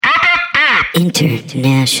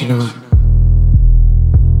International.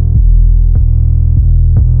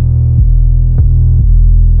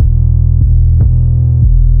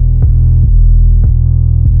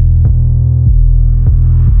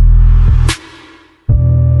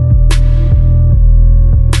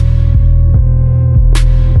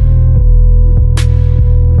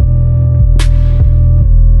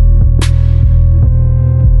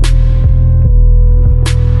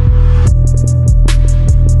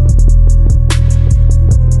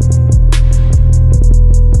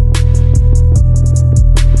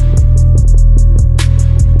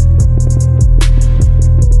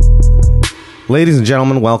 Ladies and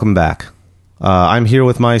gentlemen, welcome back. I'm here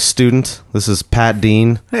with my student. This is Pat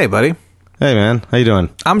Dean. Hey, buddy. Hey, man. How you doing?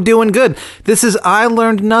 I'm doing good. This is I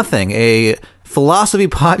Learned Nothing, a philosophy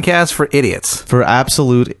podcast for idiots. For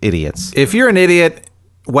absolute idiots. If you're an idiot,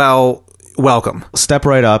 well, welcome. Step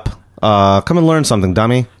right up. Come and learn something,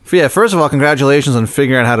 dummy. Yeah, first of all, congratulations on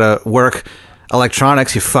figuring out how to work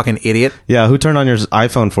electronics, you fucking idiot. Yeah, who turned on your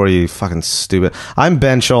iPhone for you, fucking stupid? I'm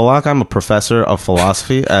Ben Sholok. I'm a professor of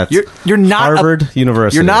philosophy at you're not Harvard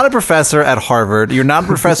University. You're not a professor at Harvard. You're not a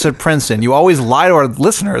professor at Princeton. You always lie to our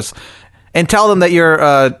listeners and tell them that you're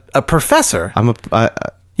a professor.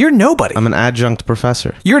 You're nobody. I'm an adjunct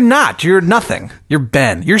professor. You're not. You're nothing. You're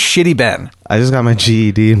Ben. You're shitty Ben. I just got my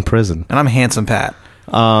GED in prison. And I'm handsome Pat.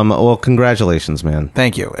 Well, congratulations, man.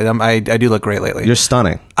 Thank you. I do look great lately. You're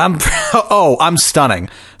stunning. I'm stunning.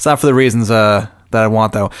 It's not for the reasons that I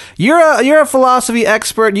want, though. You're a philosophy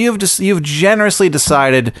expert. You've generously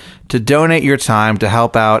decided to donate your time to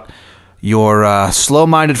help out your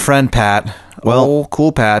slow-minded friend Pat. Well,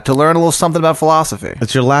 cool Pat, to learn a little something about philosophy.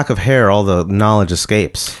 It's your lack of hair. All the knowledge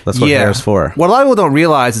escapes. That's what hair's for. What a lot of people don't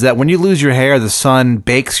realize is that when you lose your hair, the sun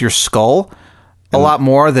bakes your skull a lot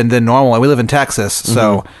more than normal. We live in Texas,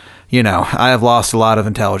 so I have lost a lot of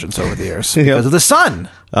intelligence over the years because of the sun.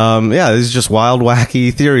 Yeah, these are just wild,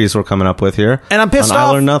 wacky theories we're coming up with here. And I'm pissed off.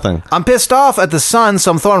 I learned nothing. I'm pissed off at the sun,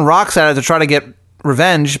 so I'm throwing rocks at it to try to get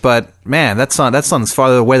revenge. But man, that sun's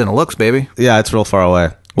farther away than it looks, baby. Yeah, it's real far away.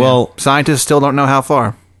 Well, scientists still don't know how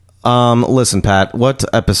far. Listen, Pat, what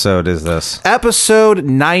episode is this? Episode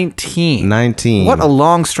 19. 19. What a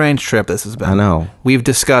long, strange trip this has been. I know. We've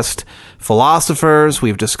discussed philosophers.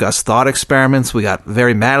 We've discussed thought experiments. We got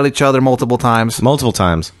very mad at each other multiple times.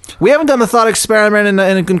 We haven't done a thought experiment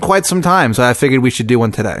in quite some time, so I figured we should do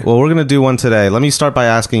one today. Well, we're going to do one today. Let me start by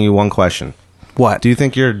asking you one question. What? Do you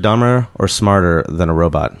think you're dumber or smarter than a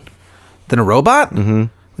robot? Than a robot? Mm-hmm.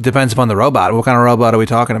 It depends upon the robot. What kind of robot are we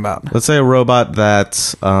talking about? Let's say a robot that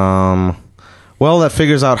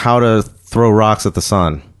figures out how to throw rocks at the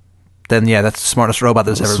sun. Then, yeah, that's the smartest robot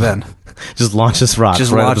there's ever been. Just launches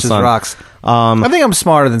rocks. Rocks. I think I'm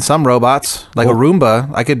smarter than some robots. Like a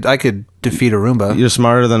Roomba. I could defeat a Roomba. You're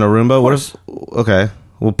smarter than a Roomba? Okay,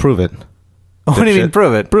 we'll prove it. What do you mean,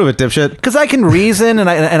 prove it? Prove it, dipshit. Because I can reason and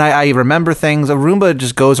I remember things. A Roomba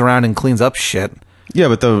just goes around and cleans up shit. Yeah,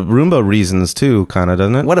 but the Roomba reasons too, kind of,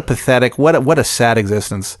 doesn't it? What a pathetic, what a sad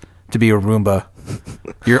existence to be a Roomba.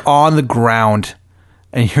 You're on the ground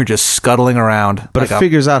and you're just scuttling around. But it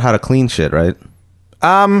figures out how to clean shit, right?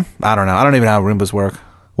 I don't know. I don't even know how Roombas work.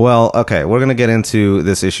 Well, okay, we're going to get into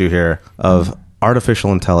this issue here of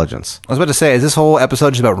artificial intelligence. I was about to say, is this whole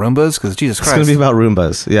episode just about Roombas? Because Jesus Christ. It's going to be about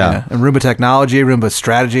Roombas, yeah. And Roomba technology, Roomba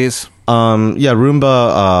strategies.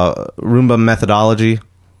 Roomba methodology,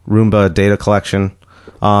 Roomba data collection.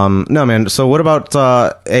 No, man, so what about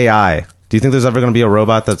AI? Do you think there's ever going to be a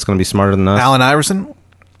robot that's going to be smarter than us? Allen Iverson?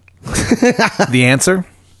 The Answer?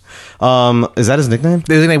 Is that his nickname?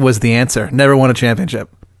 His nickname was The Answer. Never won a championship.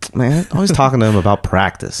 Man, always talking to him about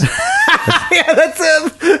practice. Yeah, that's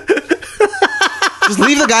him. Just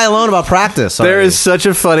leave the guy alone about practice. There is such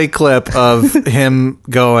a funny clip of him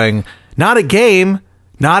going, not a game,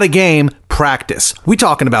 practice. We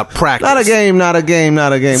talking about practice. Not a game.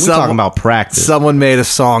 We talking about practice. Someone made a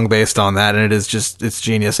song based on that, and it's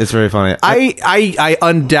genius. It's very funny. I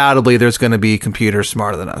undoubtedly there's going to be computers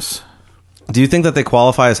smarter than us. Do you think that they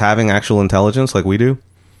qualify as having actual intelligence like we do?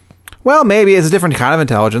 Well, maybe it's a different kind of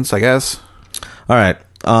intelligence, I guess. All right.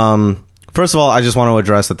 First of all, I just want to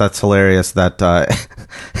address that's hilarious that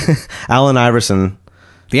Allen Iverson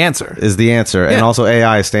The Answer is the answer, and also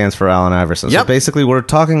AI stands for Allen Iverson. Yep. So basically, we're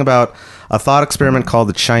talking about a thought experiment called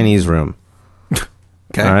the Chinese Room.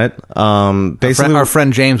 Okay. All right. Basically, our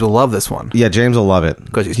friend James will love this one. Yeah, James will love it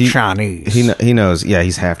because he's Chinese. He knows. Yeah,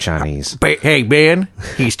 he's half Chinese. Hey, Ben,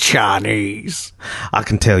 he's Chinese. I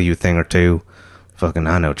can tell you a thing or two. Fucking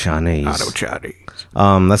I know Chinese. Chinese.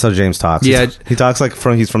 That's how James talks. Yeah. He talks like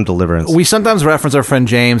he's from Deliverance. We sometimes reference our friend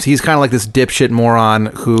James. He's kind of like this dipshit moron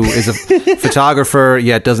who is a photographer,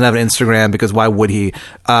 yet doesn't have an Instagram because why would he?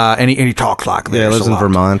 And he talks like this. Yeah, he lives a in lot.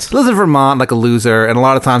 Vermont. He lives in Vermont like a loser, and a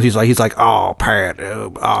lot of times he's like, oh, Pat,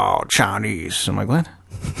 oh, Chinese. I'm like, what?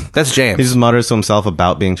 That's James. He just mutters to himself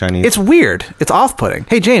about being Chinese. It's weird. It's off-putting.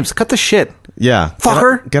 Hey, James, cut the shit. Yeah.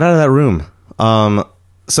 Fucker. Get out of that room.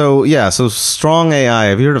 So strong AI.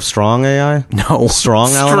 Have you heard of strong AI? No.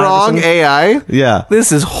 Strong Allen Strong Iverson? AI? Yeah.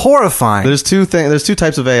 This is horrifying. There's two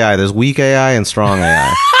types of AI. There's weak AI and strong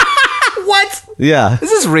AI. What? Yeah. Is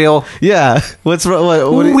this real? Yeah. What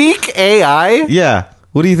Weak AI? Yeah.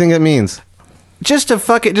 What do you think it means? Just a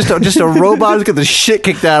robot who's got the shit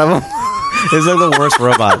kicked out of him. It's like the worst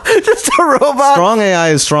robot. Just a robot. Strong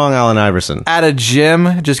AI is strong Allen Iverson. At a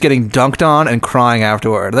gym, just getting dunked on and crying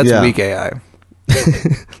afterward. That's Yeah. weak AI.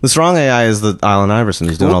 The strong AI is the Allen Iverson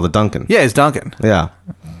who's doing all the dunking. Yeah, it's Duncan. Yeah.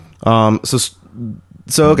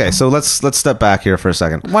 Okay. So let's step back here for a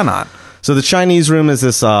second. Why not? So the Chinese room is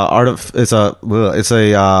this it's a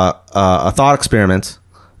thought experiment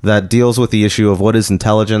that deals with the issue of what is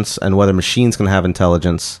intelligence and whether machines can have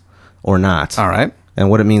intelligence or not. All right. And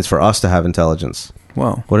what it means for us to have intelligence.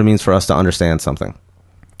 Whoa. What it means for us to understand something.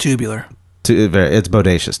 Tubular. It's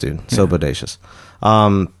bodacious, dude. So bodacious.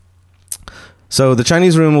 So the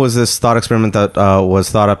Chinese room was this thought experiment that was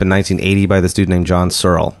thought up in 1980 by this dude named John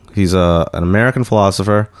Searle. He's an American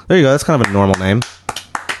philosopher. There you go. That's kind of a normal name.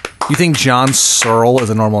 You think John Searle is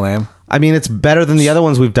a normal name? I mean, it's better than the other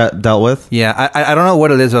ones we've dealt with. Yeah, I don't know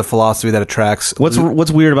what it is about philosophy that attracts... What's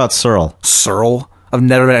weird about Searle? Searle? I've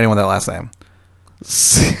never met anyone with that last name.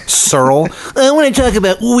 Searle? I want to talk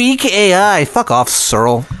about weak AI. Fuck off,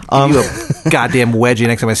 Searle. Give you a goddamn wedgie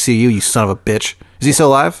next time I see you, you son of a bitch. Is he still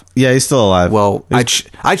alive? Yeah, he's still alive. Well,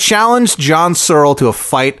 I challenged John Searle to a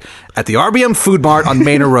fight at the RBM Food Mart on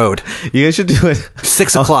Manor Road. You guys should do it.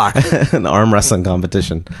 6 o'clock. An arm wrestling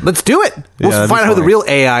competition. Let's do it. We'll that'd find be out who the funny. real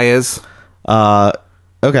AI is.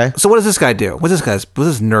 Okay. So what does this guy do? What's this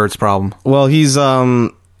nerd's problem? Well, he's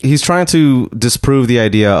trying to disprove the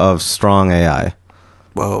idea of strong AI.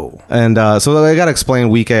 Whoa. And so I got to explain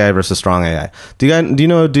weak AI versus strong AI. Do you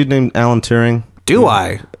know a dude named Alan Turing? Do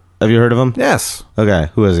I? Have you heard of him? Yes. Okay,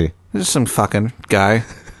 who is he? This is some fucking guy.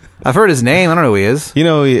 I've heard his name. I don't know who he is. You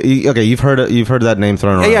know, you've heard that name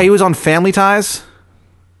thrown around. Yeah, he was on Family Ties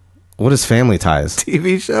What is Family Ties?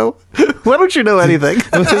 TV show. Why don't you know anything? Is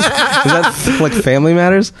that like Family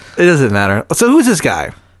Matters? It doesn't matter. So who's this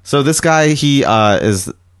guy? So this guy, he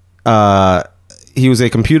was a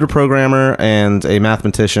computer programmer and a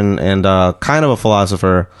mathematician and kind of a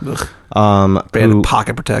philosopher. Brand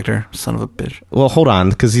pocket protector, son of a bitch. Well, hold on,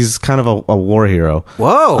 because he's kind of a war hero.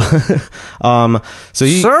 Whoa. So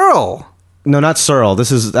Searle. No, not Searle.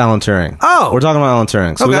 This is Alan Turing. Oh. We're talking about Alan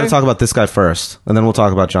Turing. So we Okay. got to talk about this guy first, and then we'll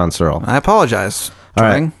talk about John Searle. I apologize. All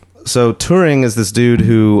right. So Turing is this dude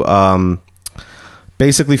who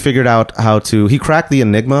basically figured out how to... He cracked the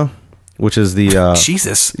Enigma, which is the...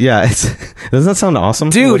 Jesus. Yeah, doesn't that sound awesome?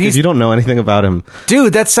 Dude, Like, if you don't know anything about him.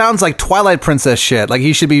 Dude, that sounds like Twilight Princess shit. Like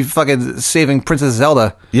he should be fucking saving Princess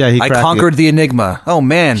Zelda. Yeah, I conquered the Enigma. Oh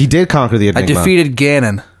man. He did conquer the Enigma. I defeated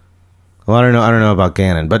Ganon. Well, I don't know about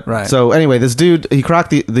Ganon, but Right. So anyway, this dude, he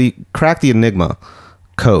cracked the Enigma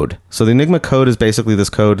code. So the Enigma code is basically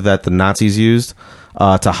this code that the Nazis used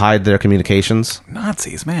to hide their communications.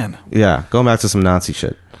 Nazis, man. Yeah, going back to some Nazi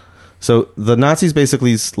shit. So the Nazis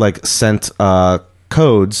basically like sent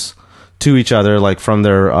codes to each other, like from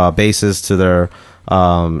their bases to their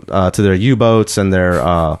U-boats and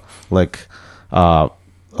their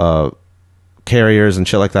carriers and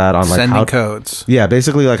shit like that on like Sending codes. Yeah,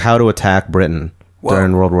 basically like how to attack Britain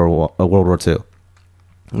during World War II.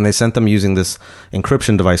 And they sent them using this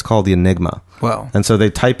encryption device called the Enigma. Wow. And so they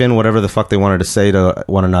type in whatever the fuck they wanted to say to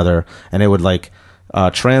one another, and it would like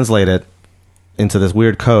translate it into this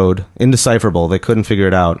weird code, indecipherable. They couldn't figure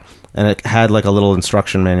it out, and it had like a little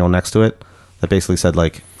instruction manual next to it that basically said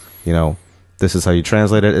like, you know, this is how you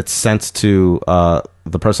translate it. It's sent to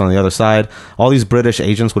the person on the other side. All these British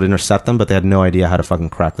agents would intercept them, but they had no idea how to fucking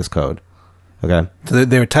crack this code. Okay. So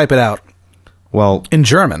they would type it out Well, in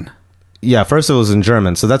German. yeah. First it was in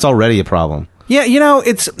German, so that's already a problem. Yeah, you know,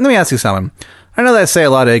 let me ask you something. I know that I say a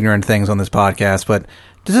lot of ignorant things on this podcast, but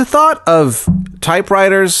does the thought of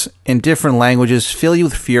typewriters in different languages fill you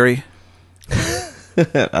with fury?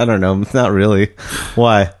 I don't know. Not really.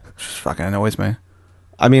 Why? Just fucking annoys me.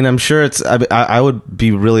 I mean, I'm sure it's... I would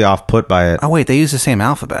be really off-put by it. Oh, wait, they use the same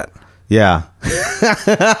alphabet. Yeah.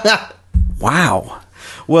 Wow.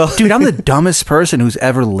 Well, Dude, I'm the dumbest person who's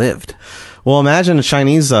ever lived. well, imagine a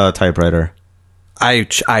Chinese typewriter.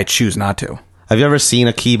 I choose not to. Have you ever seen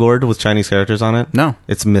a keyboard with Chinese characters on it? No.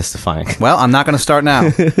 It's mystifying. Well, I'm not going to start now.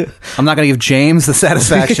 I'm not going to give James the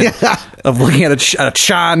satisfaction of looking at a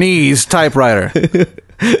Chinese typewriter.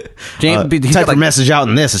 James, he's Type got your message out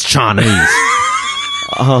in this. It's Chinese.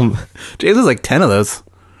 James has like 10 of those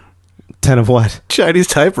 10 of what? Chinese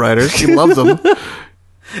typewriters. He loves them.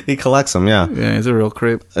 He collects them, yeah. Yeah, he's a real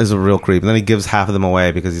creep. Is a real creep. And then he gives half of them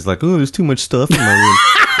away because he's like, oh, there's too much stuff in my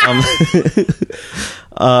room.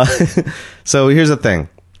 So here's the thing.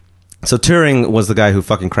 So Turing was the guy who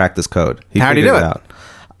fucking cracked this code. How'd he do it? Out.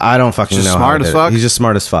 I don't fucking Just know. smart how he as did it. fuck? He's just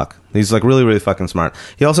smart as fuck. He's like really, really fucking smart.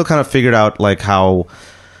 He also kind of figured out like how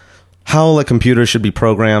like computers should be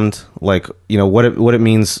programmed, like, you know, what it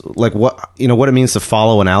means, like what it means to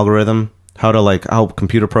follow an algorithm, how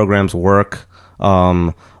computer programs work.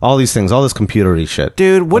 All these things, all this computery shit.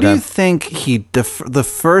 Dude, what do you think the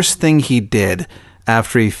first thing he did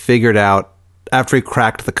after he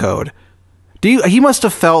cracked the code? He must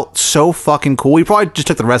have felt so fucking cool. He probably just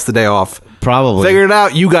took the rest of the day off. Probably. Figured it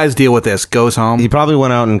out. You guys deal with this. Goes home. He probably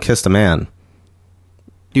went out and kissed a man.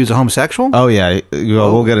 He was a homosexual? Oh, yeah.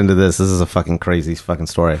 We'll get into this. This is a fucking crazy fucking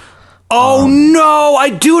story. Oh, no. I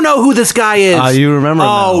do know who this guy is. You remember him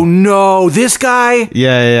Oh, now. no. This guy?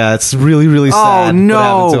 Yeah. It's really, really sad. no. What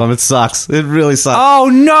happened to him. It sucks. It really sucks. Oh,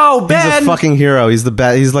 no, Ben. He's a fucking hero. He's the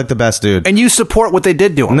best. He's like the best dude. And you support what they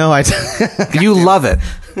did to him. No, You love it.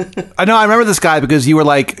 I know. I remember this guy because you were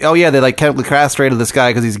like, "Oh yeah, they like chemically castrated this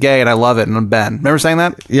guy because he's gay," and I love it. And I'm Ben. Remember saying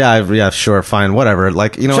that? Yeah, sure, fine, whatever.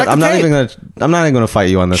 Like, you know, Check what? the I'm tape. not even gonna fight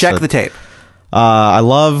you on this. Check the tape. I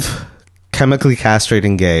love chemically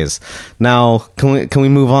castrating gays. Now, can we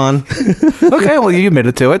move on? Okay, well, you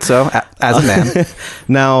admitted to it, so as a man.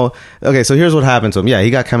 Now, okay, so here's what happened to him. Yeah, he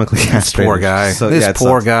got chemically castrated. Poor guy. So, This yeah, it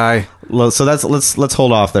poor sucks. guy. So let's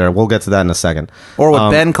hold off there. We'll get to that in a second. Or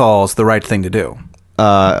what Ben calls the right thing to do.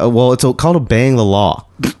 Well, it's called obeying the law.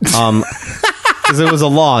 Because it was a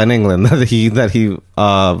law in England that he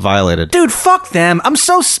violated. Dude, fuck them. I'm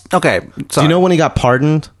so... Okay, sorry. Do you know when he got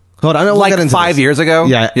pardoned? Hold on, we'll Like get into 5 this. years ago?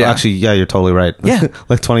 Yeah, Yeah. actually, yeah, you're totally right. Yeah.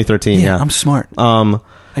 Like 2013, yeah. I'm smart. I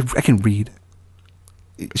can read.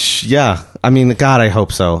 Yeah, I mean, God, I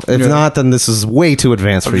hope so. If not, then this is way too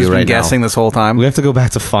advanced for I've you just right been guessing now. this whole time. We have to go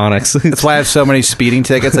back to phonics. That's why I have so many speeding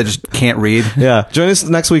tickets. I just can't read. Yeah, join us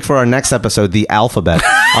next week for our next episode, the alphabet.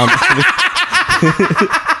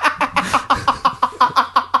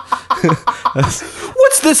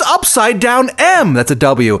 What's this upside down M? That's a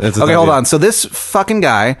W. It's a Okay, hold W. on. So this fucking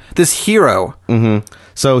guy, this hero,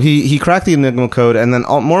 So he cracked the Enigma code, and then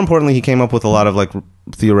more importantly, he came up with a lot of like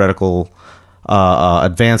theoretical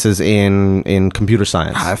advances in computer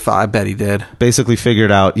science. I bet he did. Basically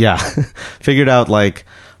figured out like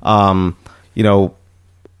you know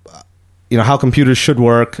how computers should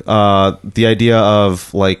work, the idea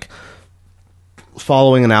of like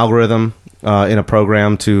following an algorithm in a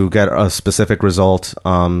program to get a specific result,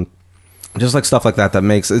 just like stuff like that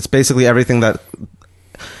makes it's basically everything that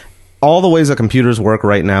all the ways that computers work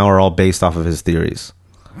right now are all based off of his theories.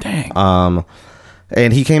 Dang.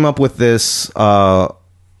 And he came up with this. So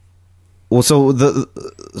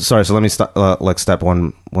let me step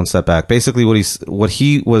one step back. Basically, what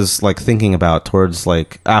he was like thinking about towards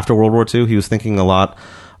like after World War II, he was thinking a lot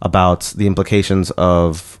about the implications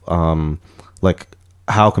of like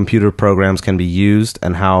how computer programs can be used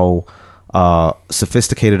and how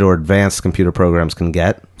sophisticated or advanced computer programs can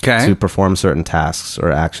get to perform certain tasks or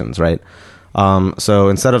actions. Right. So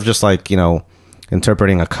instead of just like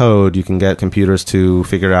interpreting a code, you can get computers to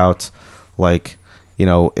figure out like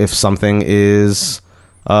if something is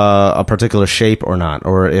a particular shape or not,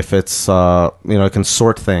 or if it's it can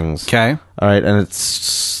sort things. Okay. All right, and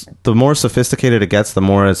it's the more sophisticated it gets, the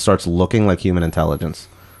more it starts looking like human intelligence.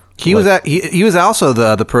 He was also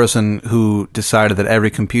the person who decided that every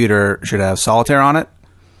computer should have solitaire on it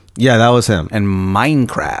Yeah, that was him. and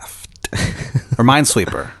Minecraft or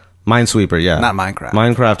Minesweeper. Minesweeper, yeah, Not Minecraft.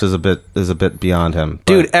 Minecraft is a bit beyond him, but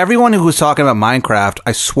Dude, everyone who was talking about Minecraft,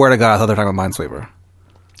 I swear to God, I thought they were talking about Minesweeper.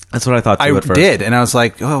 that's what I thought too I at first. did, and I was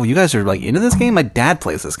like, "Oh, you guys are like into this game." My dad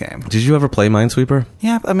plays this game. Did you ever play Minesweeper?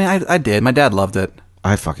 Yeah, I mean, I did. My dad loved it.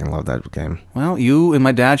 I fucking love that game. Well, you and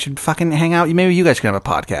my dad should fucking hang out. Maybe you guys should have a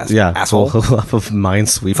podcast. Yeah, asshole. full of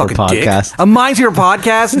Minesweeper Fucking podcast. dick. A Minesweeper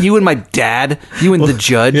podcast. You and my dad. You and the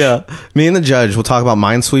judge. Yeah, me and the judge will talk about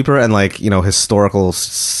Minesweeper and like historical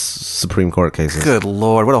Supreme Court cases. Good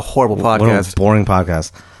Lord, what a horrible What a podcast. boring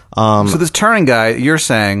podcast. So this Turing guy, you're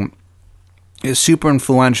saying, is super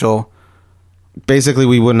influential. Basically,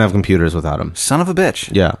 we wouldn't have computers without him. Son of a bitch.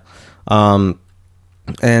 Yeah.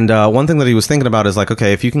 And one thing that he was thinking about is like,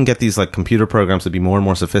 okay, if you can get these like computer programs to be more and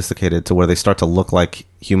more sophisticated to where they start to look like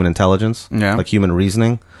human intelligence, like human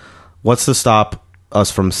reasoning, what's to stop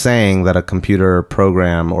us from saying that a computer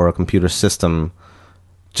program or a computer system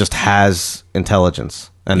just has intelligence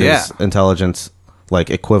and is intelligence like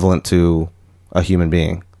equivalent to a human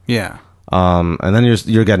being? Yeah. And then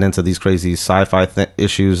you're getting into these crazy sci-fi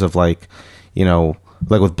issues of like, you know,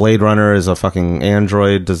 like with Blade Runner, is a fucking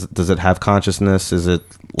android, does it have consciousness? Is it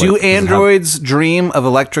do androids dream of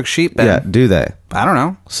electric sheep, Ben? Yeah, do they? I don't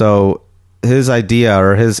know. So his idea,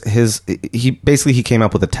 or he came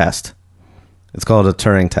up with a test. It's called a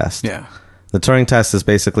Turing test. Yeah. The Turing test is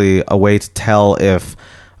basically a way to tell if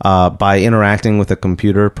by interacting with a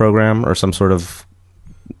computer program or some sort of,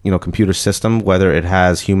 you know, computer system, whether it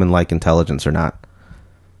has human-like intelligence or not.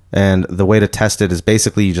 And the way to test it is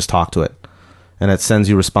basically you just talk to it. And it sends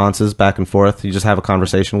you responses back and forth. You just have a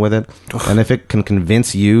conversation with it. And if it can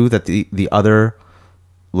convince you that the other,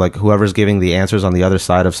 like whoever's giving the answers on the other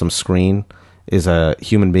side of some screen is a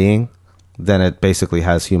human being, then it basically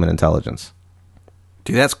has human intelligence.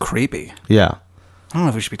 Dude, that's creepy. Yeah. I don't know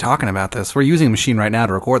if we should be talking about this. We're using a machine right now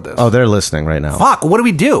to record this. Oh, they're listening right now. Fuck, what do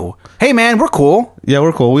we do? Hey, man, we're cool. Yeah,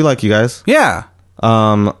 we're cool. We like you guys. Yeah.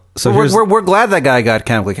 So we're glad that guy got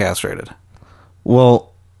chemically castrated. Well...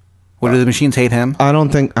 What, do the machines hate him? I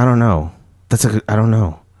don't know. I don't know.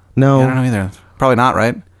 No. Yeah, I don't know either. Probably not,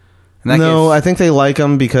 right? No, I think they like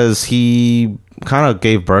him because he kind of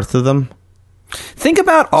gave birth to them. Think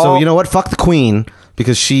about all... So, you know what? Fuck the queen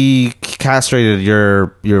because she castrated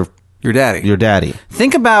your daddy. Your daddy.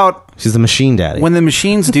 Think about... She's the machine daddy. When the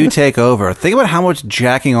machines do take over, think about how much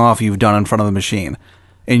jacking off you've done in front of the machine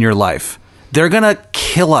in your life. They're going to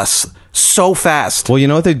kill us so fast. Well, you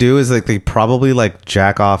know what they do is like they probably like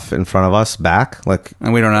jack off in front of us back, like,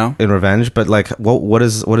 and we don't know, in revenge. But like, what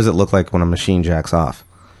does it look like when a machine jacks off?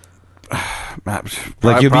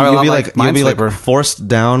 Like you'll be like forced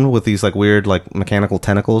down with these like weird like mechanical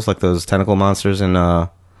tentacles, like those tentacle monsters in the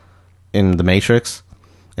Matrix,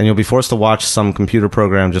 and you'll be forced to watch some computer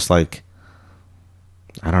program just like,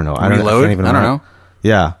 I don't know, I don't know.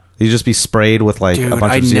 Yeah, you just be sprayed with like a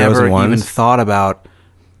bunch of zeros and ones. I never even thought about.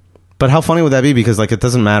 But how funny would that be? Because like it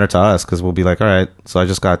doesn't matter to us because we'll be like, all right, so I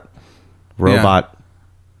just got robot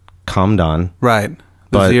cummed on. Right.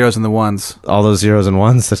 The zeros and the ones. All those zeros and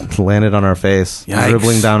ones that landed on our face,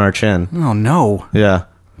 dribbling down our chin. Oh no. Yeah.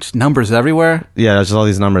 Just numbers everywhere. Yeah, there's just all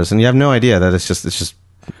these numbers, and you have no idea that it's just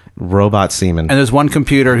robot semen. And there's one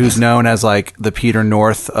computer who's known as like the Peter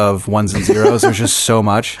North of ones and zeros. There's just so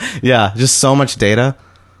much. Yeah, just so much data.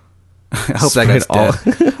 I hope that guy's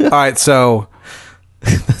dead. All right, so.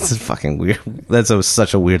 That's fucking weird. That's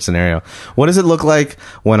such a weird scenario. What does it look like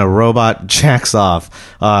when a robot jacks off?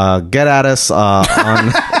 Get at us on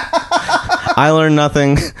I Learn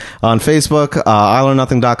Nothing on Facebook,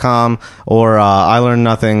 ilearnnothing.com, or I Learn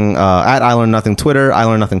Nothing at I Learn Nothing Twitter, I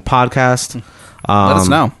Learn Nothing podcast. Let us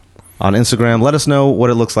know on Instagram. Let us know what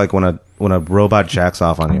it looks like when a robot jacks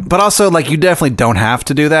off on you. But also, like, you definitely don't have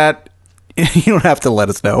to do that. You don't have to let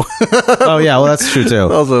us know. Oh yeah, well that's true too.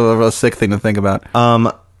 Also a sick thing to think about.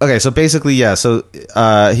 Okay, so basically, yeah. So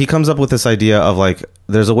he comes up with this idea of like,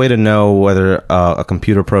 there's a way to know whether a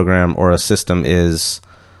computer program or a system is,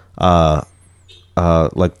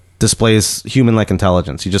 like displays human-like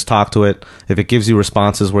intelligence. You just talk to it. If it gives you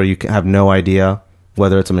responses where you have no idea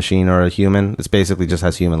whether it's a machine or a human, it's basically just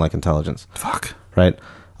has human-like intelligence. Fuck. Right.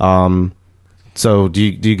 So do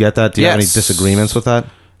you get that? Do you have any disagreements with that?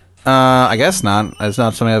 I guess not. It's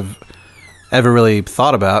not something I've ever really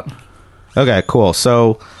thought about. Okay, cool.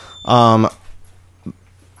 So,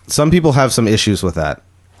 some people have some issues with that.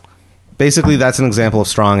 Basically, that's an example of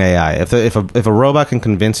strong AI. If a robot can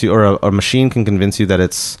convince you, or a machine can convince you that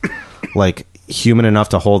it's like human enough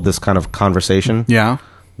to hold this kind of conversation, then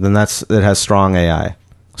it has strong AI,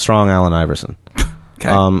 strong Allen Iverson.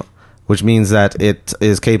 Okay. Which means that it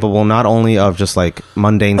is capable not only of just like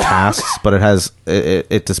mundane tasks, but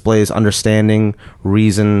it displays understanding,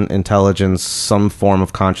 reason, intelligence, some form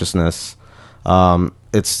of consciousness.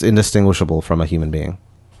 It's indistinguishable from a human being.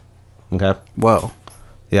 Okay? Whoa.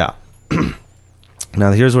 Yeah.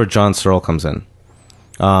 Now here's where John Searle comes in.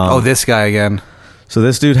 This guy again. So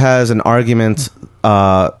this dude has an argument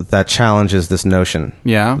that challenges this notion.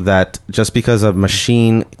 Yeah. That just because a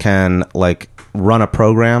machine can like run a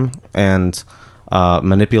program and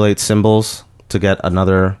manipulate symbols to get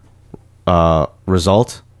another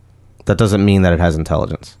result, that doesn't mean that it has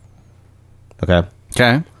intelligence. Okay?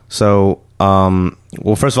 Okay. So,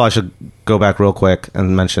 well, first of all, I should go back real quick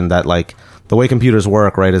and mention that, like, the way computers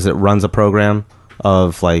work, right, is it runs a program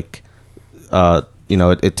of, like,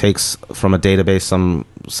 it takes from a database some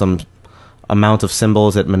amount of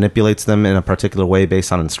symbols, it manipulates them in a particular way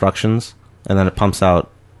based on instructions, and then it pumps out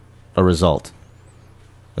a result.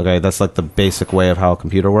 Okay, that's like the basic way of how a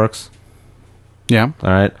computer works. Yeah. All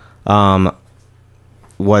right.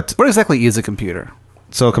 What exactly is a computer?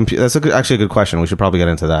 So that's actually a good question. We should probably get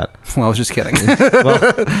into that. Well, I was just kidding.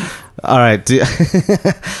 All right.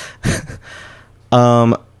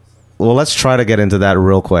 Well, let's try to get into that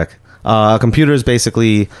real quick. A computer is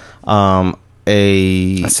basically a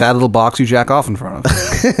sad little box you jack off in front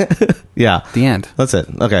of. Yeah. The end. That's it.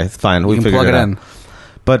 Okay, fine. We can figured plug it out. in.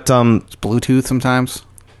 But it's Bluetooth sometimes.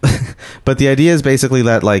 But the idea is basically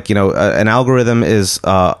that, like, an algorithm is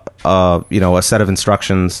a set of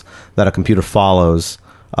instructions that a computer follows.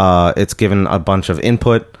 It's given a bunch of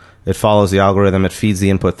input. It follows the algorithm. It feeds the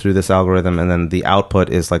input through this algorithm, and then the output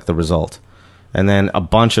is like the result. And then a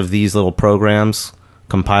bunch of these little programs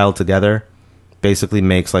compiled together basically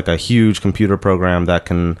makes like a huge computer program that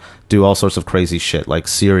can do all sorts of crazy shit. Like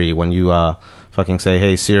Siri, when you fucking say,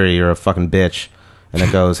 "Hey Siri, you're a fucking bitch," and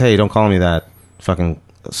it goes, "Hey, don't call me that, fucking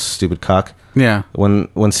stupid cuck." Yeah.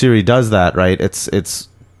 When Siri does that, right? It's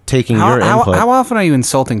taking your input. How often are you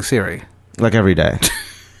insulting Siri? Like every day.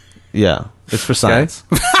 Yeah, it's for science.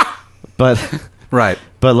 But right.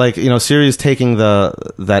 But like, Siri is taking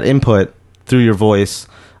that input through your voice.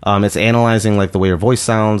 It's analyzing like the way your voice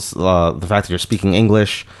sounds, the fact that you're speaking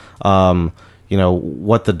English, what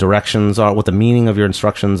the directions are, what the meaning of your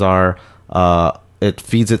instructions are. It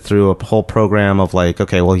feeds it through a whole program of like,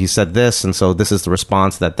 okay, well, he said this, and so this is the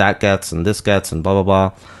response that gets, and this gets, and blah, blah,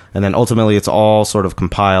 blah. And then ultimately it's all sort of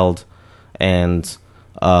compiled and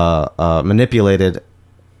manipulated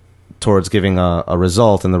towards giving a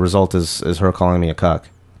result, and the result is her calling me a cuck.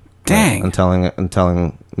 Dang. And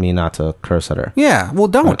telling me not to curse at her. Yeah, well,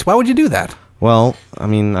 don't. Why would you do that? Well, I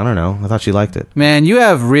mean, I don't know. I thought she liked it. Man, you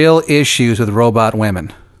have real issues with robot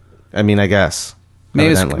women. I mean, I guess.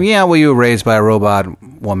 Maybe well, you were raised by a robot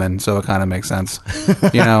woman, so it kind of makes sense.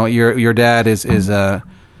 Your dad is a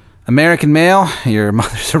American male. Your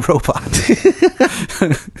mother's a robot,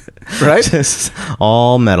 right? Just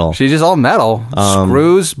all metal. She's just all metal,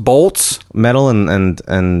 screws, bolts, metal,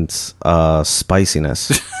 and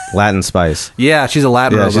spiciness, Latin spice. Yeah, she's a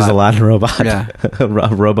Latin robot. Yeah, she's a Latin robot. Yeah,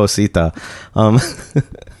 Robosita.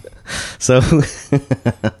 So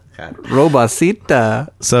Robosita.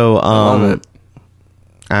 So I love it.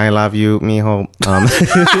 I love you, mijo.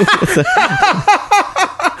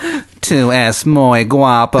 Tu es muy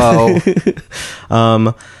guapo.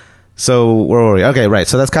 So where were we? Okay, right.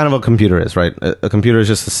 So that's kind of what a computer is, right? A computer is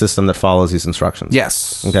just a system that follows these instructions.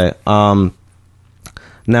 Yes. Okay.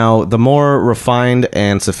 Now, the more refined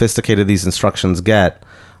and sophisticated these instructions get,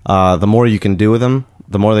 the more you can do with them,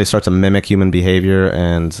 the more they start to mimic human behavior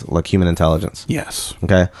and like human intelligence. Yes.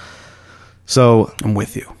 Okay. So I'm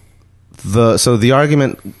with you. The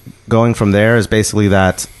argument going from there is basically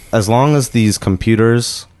that as long as these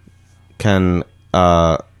computers can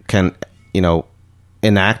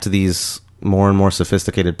enact these more and more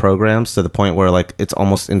sophisticated programs to the point where like it's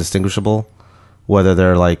almost indistinguishable whether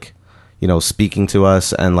they're like speaking to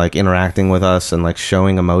us and like interacting with us and like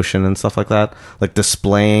showing emotion and stuff like that, like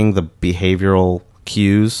displaying the behavioral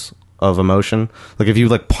cues of emotion. Like if you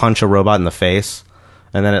like punch a robot in the face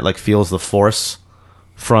and then it like feels the force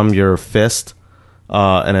from your fist,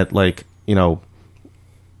 and it like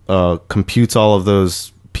computes all of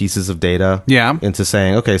those pieces of data into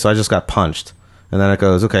saying, okay, so I just got punched, and then it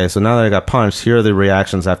goes, okay, so now that I got punched, here are the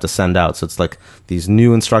reactions I have to send out. So it's like these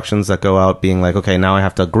new instructions that go out being like, okay, now I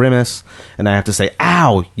have to grimace and I have to say,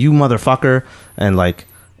 ow, you motherfucker, and like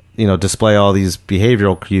display all these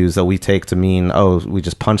behavioral cues that we take to mean, oh, we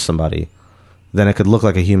just punched somebody. Then it could look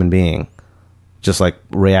like a human being just like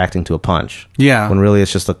reacting to a punch. Yeah. When really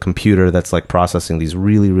it's just a computer that's like processing these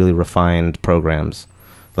really, really refined programs,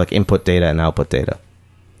 like input data and output data.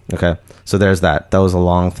 Okay. So there's that. That was a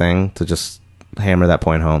long thing to just hammer that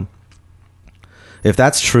point home. If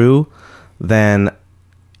that's true, then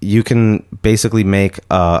you can basically make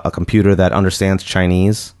a computer that understands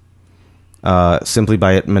Chinese simply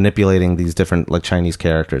by it manipulating these different like Chinese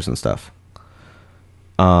characters and stuff.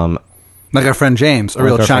 Like our friend James, a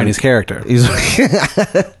real Chinese character.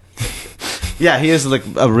 Yeah, he is like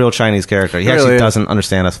a real Chinese character. He actually doesn't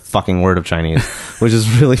understand a fucking word of Chinese, which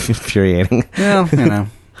is really infuriating. Yeah,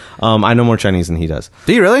 I know more Chinese than he does.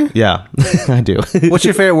 Do you really? Yeah, I do. What's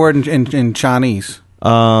your favorite word in Chinese?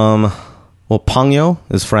 Well, Pangyo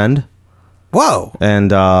is friend. Whoa.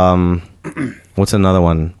 And what's another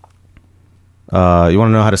one? You want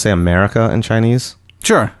to know how to say America in Chinese?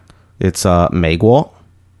 Sure. It's 美国.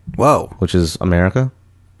 Whoa. Which is America.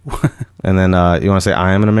 And then you want to say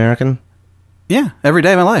I am an American? Yeah, every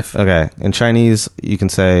day of my life. Okay. In Chinese, you can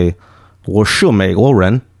say 我是美国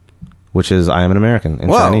人, which is I am an American in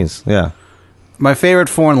Whoa. Chinese. Yeah. My favorite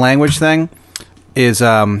foreign language thing is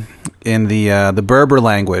in the Berber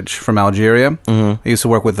language from Algeria. I used to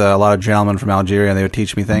work with a lot of gentlemen from Algeria, and they would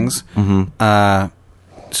teach me things.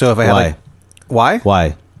 So if I had why?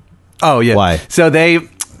 Why? Oh yeah. Why? So they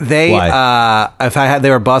Why? if I had, they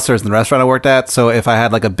were bussers in the restaurant I worked at. So if I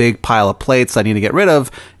had like a big pile of plates I need to get rid of,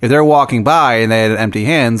 if they're walking by and they had empty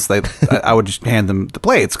hands, I would just hand them the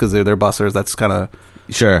plates because they're bussers. That's kind of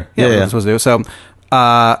Sure. what they're supposed to do. So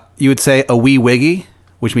you would say a wee wiggy,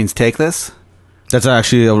 which means take this. That's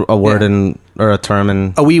actually a word or a term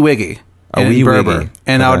in A wee wiggy. A wee Berber. wiggy.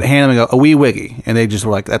 And I would Okay. hand them and go, a wee wiggy. And they just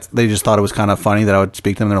were like, they just thought it was kind of funny that I would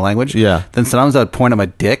speak to them in their language. Yeah. Then sometimes I would point at my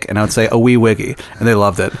dick and I would say, a wee wiggy. And they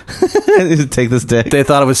loved it. Take this dick. They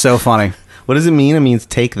thought it was so funny. What does it mean? It means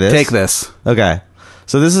take this. Take this. Okay.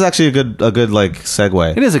 So this is actually a good like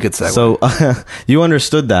segue. It is a good segue. So you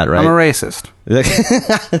understood that, right? I'm a racist.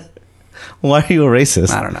 Why are you a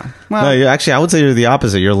racist? I don't know. Well, No, I would say you're the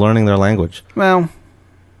opposite. You're learning their language. well,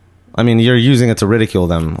 I mean, you're using it to ridicule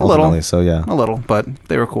them ultimately. little. So yeah. a little, but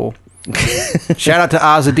they were cool. Shout out to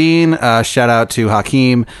Azadine. Shout out to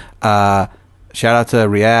Hakeem. Shout out to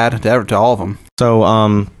Riyadh. To all of them.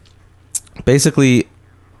 So basically,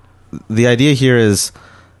 the idea here is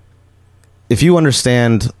if you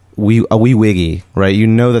understand a wee wiggy, right? You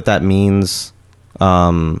know that means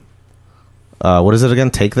what is it again?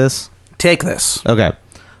 Take this. Take this. Okay.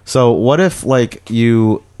 So what if like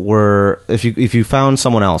you were if you found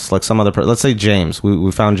someone else, like some other person, let's say James.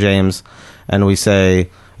 We found James and we say,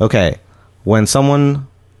 okay, when someone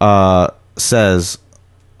says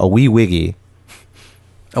a wee wiggy,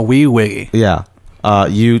 A wee wiggy. yeah,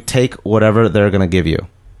 you take whatever they're going to give you.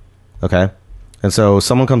 Okay? And so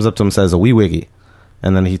someone comes up to him and says a wee wiggy,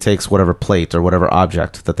 and then he takes whatever plate or whatever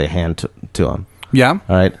object that they hand to him. Yeah.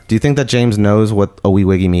 All right? Do you think that James knows what a wee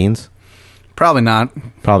wiggy means? Probably not.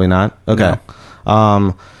 Probably not. Okay.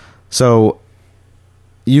 So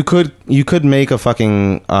you could make a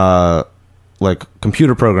fucking like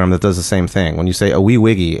computer program that does the same thing. When you say a wee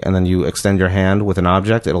wiggy and then you extend your hand with an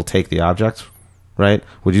object, it'll take the object, right?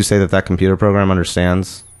 Would you say that computer program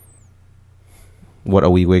understands what a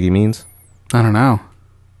wee wiggy means? I don't know.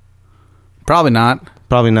 Probably not.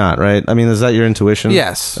 Probably not, right? I mean, is that your intuition?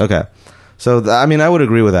 Yes. Okay. So, I mean, I would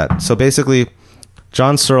agree with that. So basically,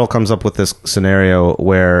 John Searle comes up with this scenario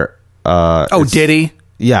where... Did he?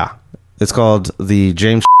 Yeah. It's called the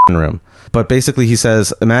James room. But basically, he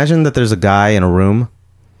says, imagine that there's a guy in a room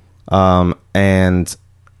and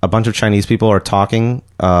a bunch of Chinese people are talking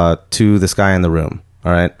to this guy in the room,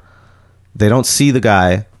 all right? They don't see the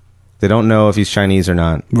guy. They don't know if he's Chinese or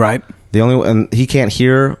not. Right. And he can't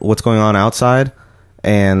hear what's going on outside,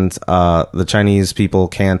 and the Chinese people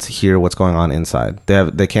can't hear what's going on inside.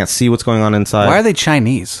 They can't see what's going on inside. Why are they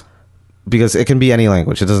Chinese? Because it can be any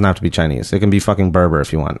language. It doesn't have to be Chinese. It can be fucking Berber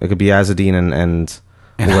if you want. It could be Azadine and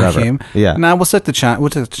whatever. Hakeem? Yeah. Nah, we'll stick to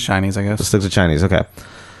Chinese, I guess. Let's stick to Chinese. Okay.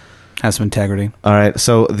 Has some integrity. All right.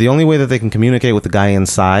 So the only way that they can communicate with the guy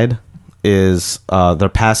inside is they're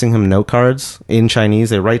passing him note cards in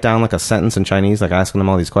Chinese. They write down like a sentence in Chinese, like asking him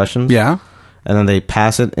all these questions. Yeah. And then they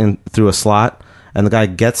pass it in through a slot, and the guy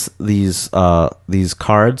gets these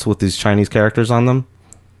cards with these Chinese characters on them,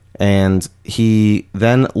 and he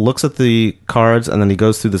then looks at the cards, and then he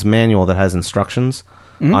goes through this manual that has instructions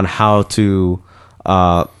on how to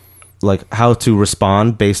how to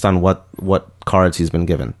respond based on what cards he's been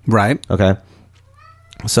given. Right. Okay.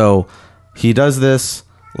 So he does this,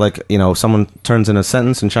 like, you know, someone turns in a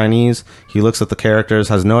sentence in Chinese. He looks at the characters,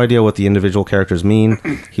 has no idea what the individual characters mean.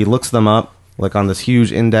 He looks them up, like on this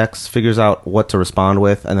huge index, figures out what to respond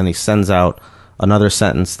with, and then he sends out another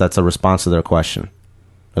sentence that's a response to their question.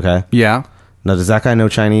 Okay? Yeah. Now, does that guy know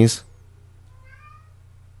Chinese?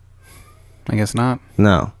 I guess not.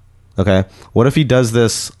 No. Okay. What if he does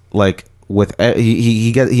this, like, with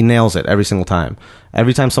he nails it every single time.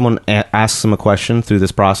 Every time someone asks him a question through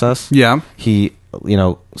this process, Yeah. he, you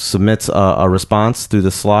know, submits a response through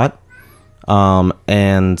the slot,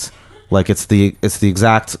 and like it's the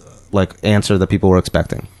exact like answer that people were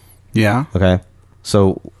expecting. Yeah. Okay,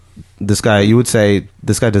 so this guy, you would say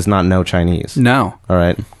this guy does not know Chinese. No. All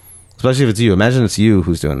right, especially if it's you. Imagine it's you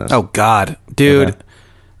who's doing this. Oh God, dude, Okay.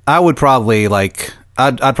 I would probably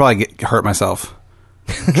I'd probably hurt myself.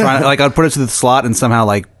 Trying to, I'd put it to the slot and somehow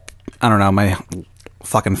I don't know, my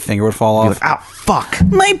fucking finger would fall off. Ah, fuck.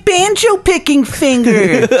 My banjo picking finger.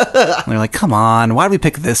 And they're like, come on, why do we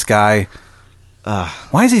pick this guy?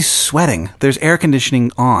 Why is he sweating? There's air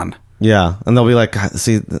conditioning on. Yeah, and they'll be like, "God,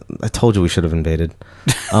 see, I told you we should have invaded."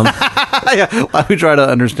 Yeah, why we try to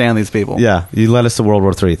understand these people? Yeah, you led us to World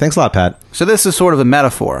War III. Thanks a lot, Pat. So this is sort of a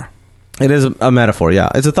metaphor. It is a metaphor, yeah.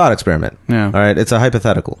 It's a thought experiment. Yeah. All right, it's a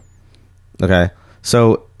hypothetical. Okay,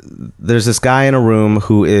 so there's this guy in a room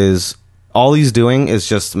who is all he's doing is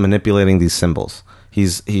just manipulating these symbols. He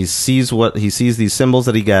sees these symbols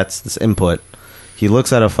that he gets, this input. He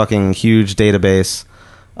looks at a fucking huge database,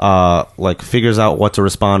 like figures out what to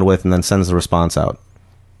respond with, and then sends the response out.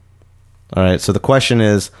 All right, so the question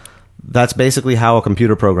is, that's basically how a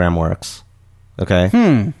computer program works.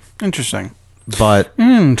 Okay. Interesting. But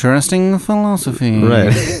Interesting philosophy.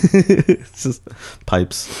 right, it's just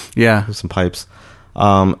pipes. Yeah. Some pipes.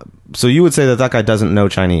 So you would say that guy doesn't know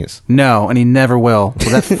Chinese. No, and he never will.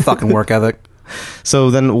 With that fucking work ethic. So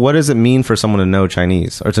then what does it mean for someone to know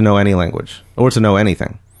Chinese or to know any language or to know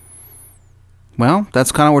anything? Well,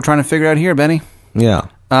 that's kind of what we're trying to figure out here, Benny. Yeah.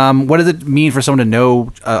 What does it mean for someone to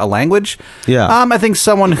know a language? Yeah. I think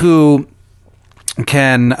someone who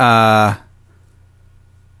can,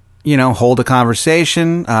 hold a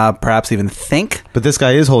conversation, perhaps even think. But this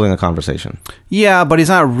guy is holding a conversation. Yeah, but he's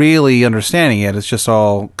not really understanding it. It's just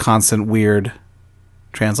all constant weird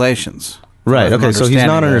translations. Right. Okay. So he's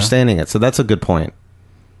not understanding understanding it. So that's a good point.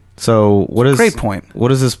 So what is Great point.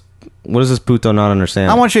 What is this puto not understand?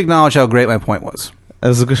 I want you to acknowledge how great my point was. It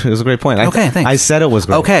was a great point. Okay, thanks. I said it was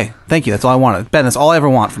great. Okay, thank you. That's all I wanted. Ben, that's all I ever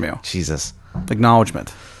want from you. Jesus.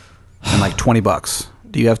 Acknowledgement. And like $20.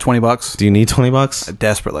 Do you have $20? Do you need $20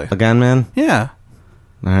 Desperately. again, man? Yeah.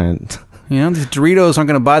 All right. These Doritos aren't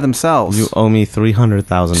going to buy themselves. You owe me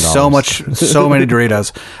 $300,000. So many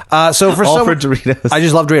Doritos. So for All for Doritos. I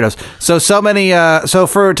just love Doritos. So many.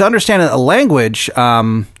 To understand a language,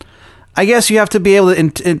 I guess you have to be able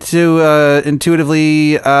to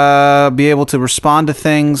intuitively be able to respond to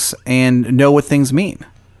things and know what things mean.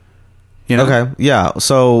 You know? Okay. Yeah.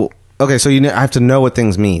 So you have to know what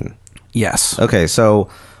things mean. Yes. Okay. So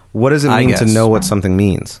what does it I mean to guess. know what something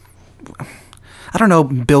means? I don't know,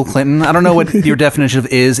 Bill Clinton. I don't know what your definition of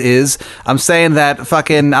is. I'm saying that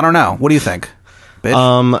fucking. I don't know. What do you think,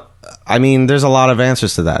 bitch? I mean, there's a lot of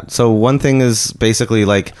answers to that. So one thing is basically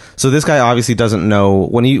like, so this guy obviously doesn't know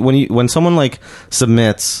when someone like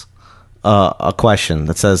submits a question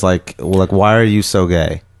that says like, well, like, why are you so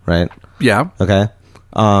gay? Right. Yeah. Okay.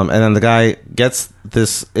 And then the guy gets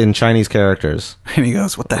this in Chinese characters, And he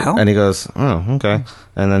goes, "What the hell?" and he goes, "Oh, okay."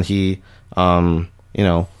 And then he,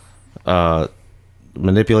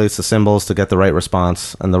 manipulates the symbols to get the right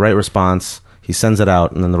response, and the right response, he sends it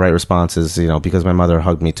out, and then the right response is, because my mother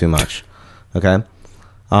hugged me too much. Okay.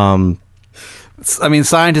 I mean,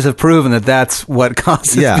 scientists have proven that that's what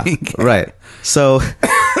causes being gay. Right. So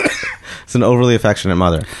it's an overly affectionate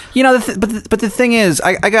mother. But the thing is,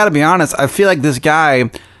 I got to be honest. I feel like this guy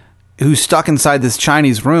who's stuck inside this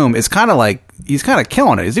Chinese room is kind of like, he's kind of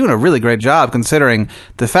killing it. He's doing a really great job considering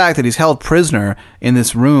the fact that he's held prisoner in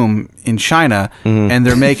this room in China, and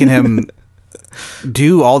they're making him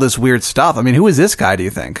do all this weird stuff. I mean, who is this guy, do you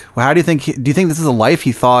think? Well, how do you think do you think this is a life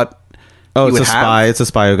he thought Oh, he it's would a have? spy. It's a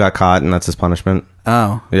spy who got caught, and that's his punishment.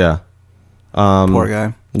 Oh, Yeah. poor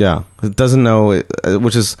guy. Yeah. It doesn't know,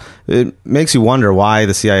 it makes you wonder why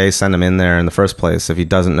the CIA sent him in there in the first place if he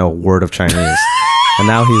doesn't know a word of Chinese. And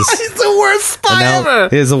now he's the worst spy ever.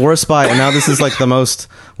 He's the worst spy, and now this is like the most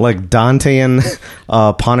like Dantean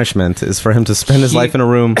punishment is for him to spend his life in a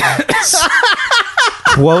room,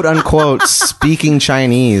 quote unquote, speaking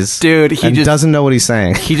Chinese, Dude, he and just doesn't know what he's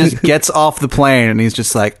saying. He just gets off the plane and he's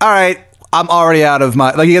just like, all right, I'm already out of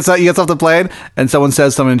my, like he gets off the plane and someone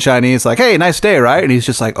says something in Chinese like, hey, nice day, right? And he's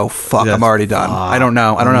just like, oh fuck, Yes. I'm already done. I don't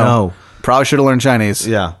know. No. Probably should have learned Chinese.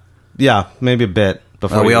 Yeah, maybe a bit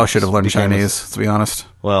before. We you all should have learned became Chinese, to be honest.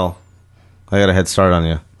 Well, I got a head start on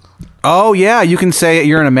you. Oh yeah, you can say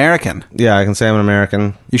you're an American. Yeah, I can say I'm an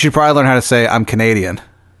American. You should probably learn how to say I'm Canadian.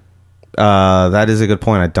 That is a good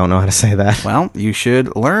point. I don't know how to say that. Well, you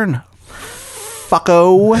should learn.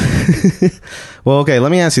 Fucko. Well, okay,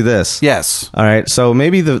 let me ask you this. Yes. All right, so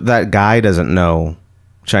maybe that guy doesn't know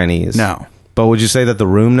Chinese. No. But would you say that the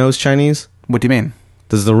room knows Chinese? What do you mean?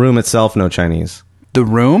 Does the room itself know Chinese? The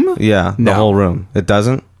room? Yeah, the No. whole room. It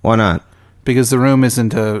doesn't? Why not? Because the room is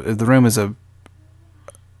a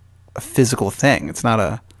physical thing. It's not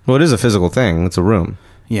a. Well, it is a physical thing. It's a room.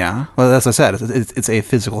 Yeah. Well, as I said, it's a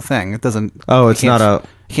physical thing. It doesn't. Oh, you it's can't- not a...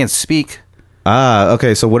 You can't speak. Ah,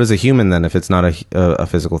 okay, so what is a human then if it's not a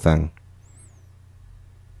physical thing?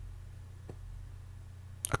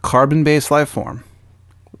 A carbon-based life form.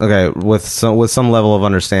 Okay, with some level of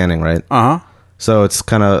understanding, right? Uh huh. So it's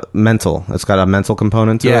kind of mental. It's got a mental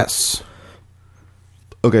component to it? Yes.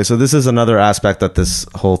 Okay, so this is another aspect that this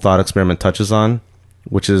whole thought experiment touches on,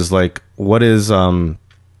 which is like, what is like,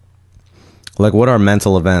 what are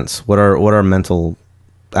mental events? What are mental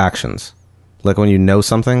actions? Like when you know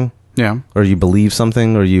something, Yeah. or you believe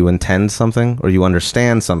something, or you intend something, or you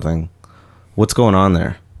understand something. What's going on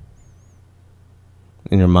there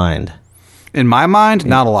in your mind? In my mind,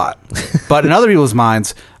 not a lot, but in other people's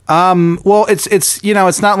minds, well, it's you know,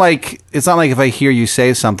 it's not like if I hear you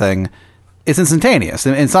say something, it's instantaneous.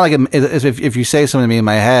 And it's not like if you say something to me in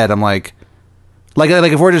my head, I'm like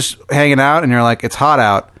if we're just hanging out and you're like, it's hot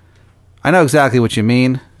out, I know exactly what you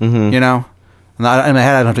mean. You know, and in my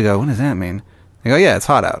head, I don't have to go, what does that mean? I go, yeah, it's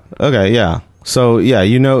hot out. Okay, yeah. So yeah,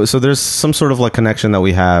 you know, so there's some sort of like connection that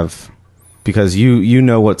we have. Because you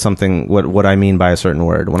know what I mean by a certain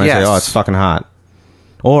word. When I say, oh, it's fucking hot.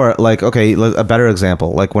 Or, like, okay, a better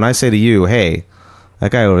example. Like, when I say to you, hey, that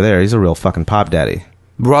guy over there, he's a real fucking pop daddy.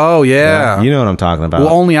 Bro, yeah. You know what I'm talking about. Well,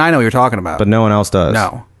 only I know what you're talking about. But no one else does.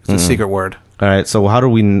 No. It's a secret word. All right, so how do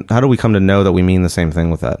we come to know that we mean the same thing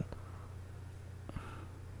with that?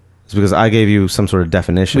 It's because I gave you some sort of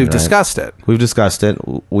definition, We've right? discussed it. We've discussed it.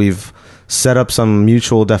 We've set up some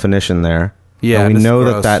mutual definition there. Yeah, and we this is know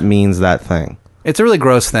gross. that means that thing. It's a really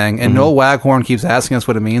gross thing, and Noel Waghorn keeps asking us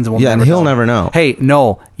what it means, and we'll Yeah, never and he'll know. never know. Hey,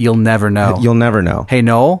 Noel, you'll never know. You'll never know. Hey,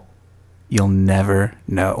 Noel, you'll never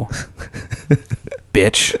know.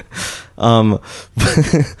 Bitch.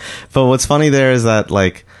 But what's funny there is that,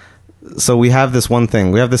 like, so we have this one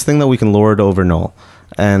thing. We have this thing that we can lord over Noel,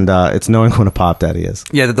 and it's knowing what a pop daddy is.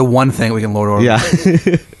 Yeah, the one thing we can lord over. Yeah.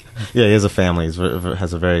 Yeah, he has a family. He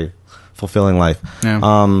has a very fulfilling life.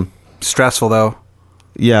 Yeah. Stressful, though.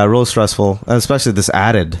 Yeah, real stressful, and especially this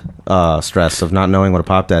added stress of not knowing what a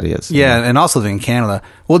pop daddy is. Yeah, and also living in Canada.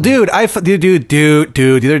 Well, dude, dude,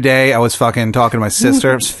 the other day I was fucking talking to my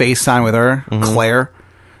sister, FaceTime with her, Claire,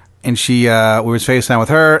 and we was FaceTime with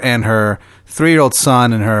her and her 3-year-old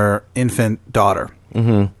son and her infant daughter.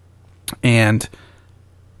 And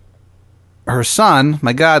her son,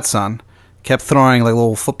 my godson, kept throwing like a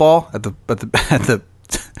little football at the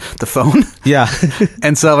phone. Yeah.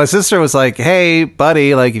 And so my sister was like, hey,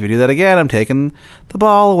 buddy, like, if you do that again, I'm taking the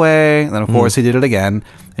ball away. And then, of course, he did it again.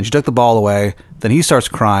 And she took the ball away. Then he starts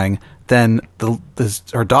crying. Then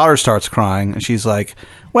her daughter starts crying. And she's like,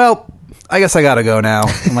 well, I guess I got to go now.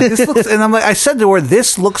 I'm like, I said to her,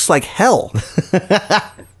 this looks like hell. Can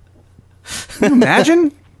you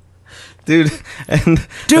imagine? Dude,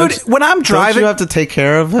 When I'm driving. don't you have to take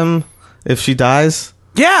care of him if she dies?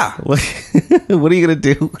 Yeah. What are you gonna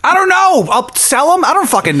do? I don't know. I'll sell them. I don't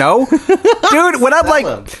fucking know, dude. When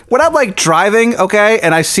I'm like driving, okay,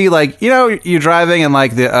 and I see, like, you know, you're driving and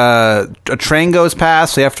like a train goes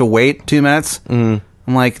past, so you have to wait 2 minutes. I'm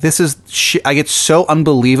like, this is shit. I get so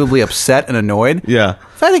unbelievably upset and annoyed. Yeah.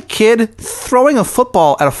 If I had a kid throwing a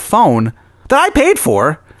football at a phone that I paid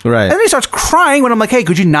for, Right. and then he starts crying when I'm like, hey,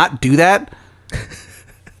 could you not do that?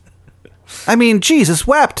 I mean, Jesus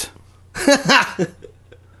wept.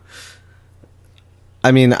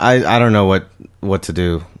 I mean, I don't know what to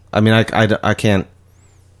do. I mean, I can't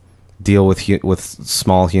deal with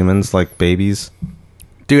small humans like babies.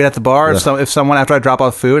 Dude, at the bar, Yeah. if someone, after I drop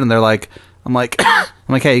off food and they're like, I'm like,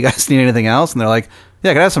 hey, you guys need anything else? And they're like,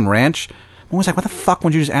 yeah, can I have some ranch? I was like, what the fuck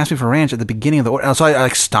would you just ask me for ranch at the beginning of the order? And so I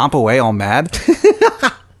like stomp away all mad.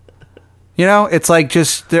 You know, it's like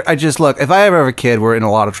I just look, if I ever have a kid, we're in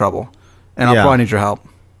a lot of trouble. And I'll Yeah. probably need your help.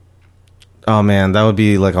 Oh man, that would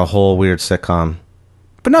be like a whole weird sitcom.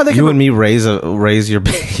 But no, they You can. and me raise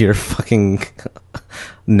your fucking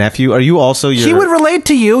nephew. Are you also your? He would relate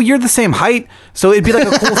to you. You're the same height, so it'd be like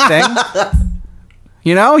a cool thing.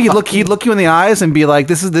 You know, he'd look you in the eyes and be like,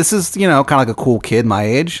 "This is you know, kind of like a cool kid my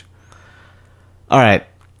age." All right.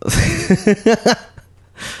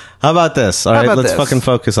 How about this? All How right, about let's this? fucking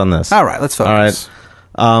focus on this. All right, let's focus.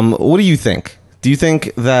 All right. What do you think? Do you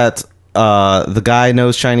think that the guy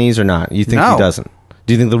knows Chinese or not? You think No. he doesn't?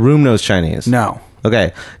 Do you think the room knows Chinese? No.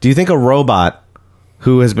 Okay. Do you think a robot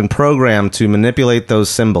who has been programmed to manipulate those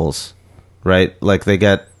symbols, right? Like they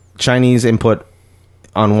get Chinese input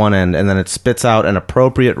on one end and then it spits out an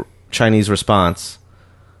appropriate Chinese response,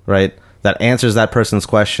 right? That answers that person's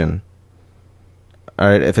question. All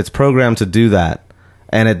right. If it's programmed to do that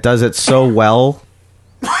and it does it so well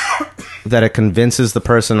that it convinces the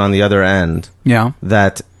person on the other end Yeah.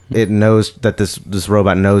 that it knows that this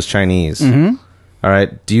robot knows Chinese. Mm-hmm. All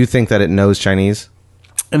right. Do you think that it knows Chinese?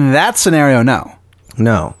 In that scenario, no.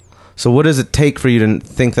 No. So what does it take for you to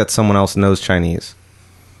think that someone else knows Chinese?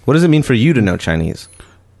 What does it mean for you to know Chinese?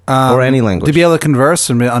 or any language. to be able to converse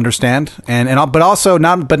and understand, but also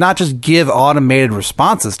not just give automated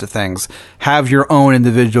responses to things. Have your own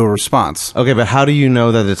individual response. Okay, but how do you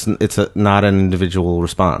know that not an individual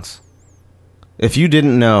response? If you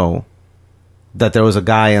didn't know that there was a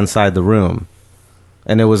guy inside the room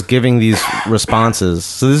and it was giving these responses,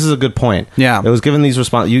 so this is a good point. Yeah. It was giving these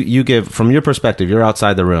responses. You give, from your perspective, you're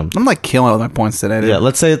outside the room. I'm like killing it with my points today. Dude. Yeah,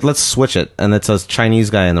 let's switch it, and it's a Chinese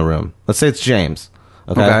guy in the room. Let's say it's James.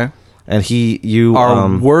 Okay. And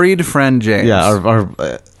our worried friend James. Yeah,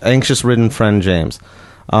 our anxious-ridden friend James.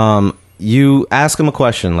 You ask him a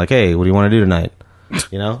question like, "Hey, what do you want to do tonight?"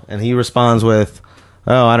 You know, and he responds with,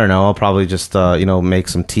 "Oh, I don't know. I'll probably just make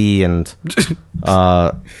some tea and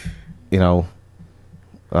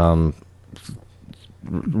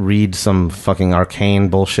read some fucking arcane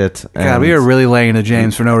bullshit." And, God, we are really laying into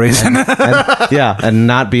James for no reason. and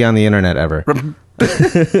not be on the internet ever.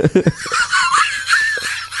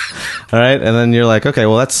 All right, and then you're like, okay,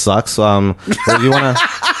 well that sucks. Well, do you want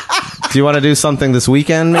to do something this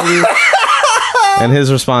weekend, maybe? And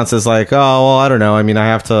his response is like, oh, well, I don't know. I mean, I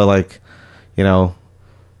have to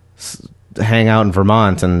hang out in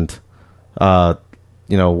Vermont and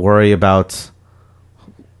worry about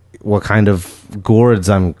what kind of gourds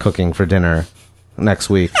I'm cooking for dinner next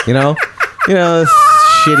week. Shitty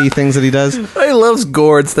things that he does. He loves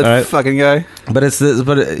gourds. That fucking guy. But it's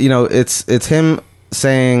him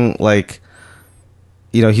saying like,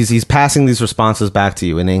 he's passing these responses back to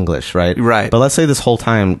you in English, right? Right. But let's say this whole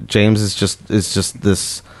time James is just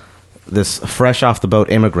this fresh off the boat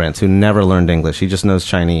immigrant who never learned English. He just knows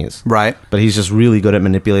Chinese. Right. But he's just really good at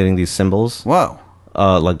manipulating these symbols. Whoa.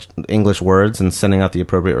 Like English words and sending out the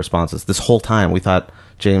appropriate responses. This whole time we thought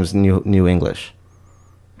James knew English.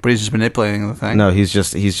 But he's just manipulating the thing. No, he's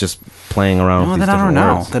just playing around with these different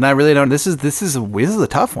words. Then I really don't. This is a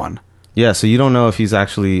tough one. Yeah, so you don't know if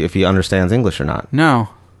he understands English or not. No.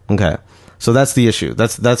 Okay. So that's the issue.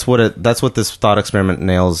 That's what this thought experiment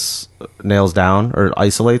nails down or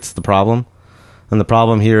isolates the problem. And the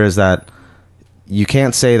problem here is that you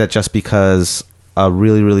can't say that just because a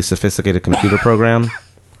really, really sophisticated computer program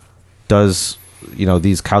does,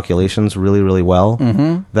 these calculations really, really well,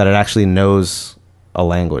 that it actually knows a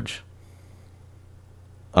language.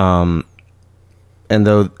 And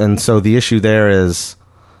so the issue there is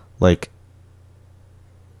like,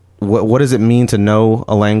 what does it mean to know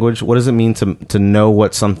a language? What does it mean to know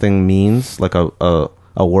what something means, like a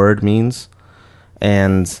word means?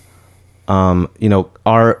 And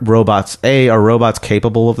are robots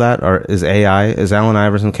capable of that? Or is Allen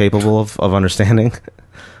Iverson capable of understanding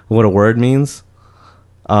what a word means?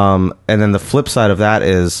 And then the flip side of that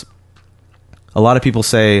is a lot of people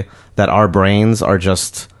say that our brains are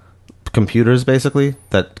just computers, basically,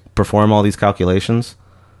 that perform all these calculations.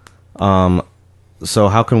 So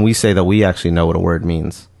how can we say that we actually know what a word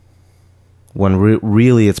means when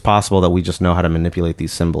really it's possible that we just know how to manipulate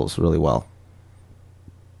these symbols really well?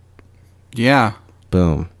 Yeah.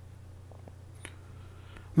 Boom.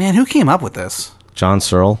 Man, who came up with this? John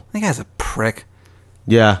Searle. That guy's a prick.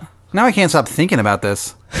 Yeah. Now I can't stop thinking about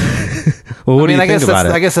this. Well, what do you think about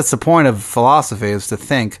it? I guess that's the point of philosophy, is to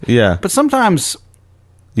think. Yeah. But sometimes...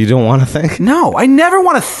 You don't want to think? No, I never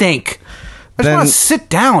want to think. I just want to sit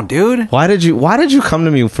down, dude. Why did you come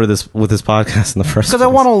to me with this podcast in the first place? Because I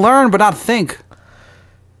want to learn but not think.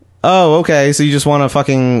 Oh, okay. So you just want to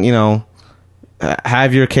fucking,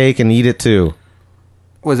 have your cake and eat it too.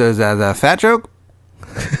 Was that a fat joke?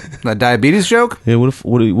 That diabetes joke? Yeah.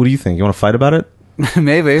 What do you think? You want to fight about it?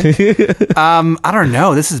 Maybe. I don't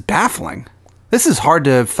know. This is baffling. This is hard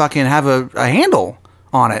to fucking have a handle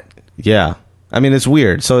on it. Yeah. I mean, it's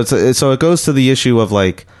weird. So it goes to the issue of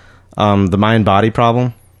like the mind-body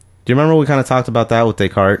problem. Do you remember we kind of talked about that with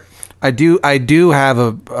Descartes? I do have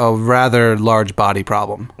a rather large body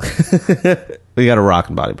problem. We got a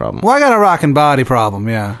rockin' body problem. Well, I got a rockin' body problem,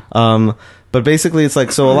 yeah. But basically, it's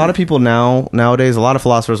like, so a lot of people nowadays, a lot of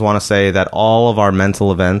philosophers want to say that all of our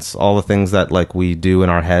mental events, all the things that like we do in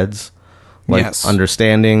our heads, like yes.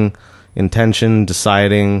 understanding, intention,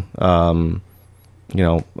 deciding,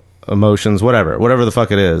 emotions, whatever the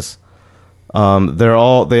fuck it is, they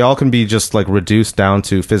all can be just like reduced down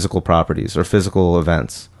to physical properties or physical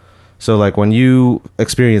events. So like when you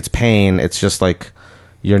experience pain, it's just like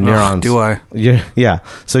your neurons. Do I? Yeah.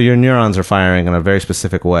 So your neurons are firing in a very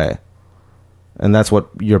specific way, and that's what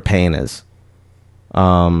your pain is.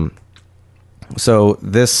 So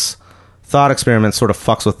this thought experiment sort of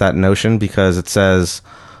fucks with that notion, because it says,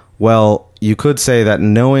 well, you could say that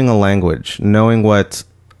knowing a language, knowing what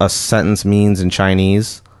a sentence means in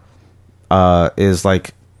Chinese, is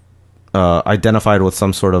like identified with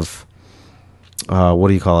some sort of what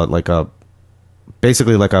do you call it? Like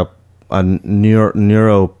basically like a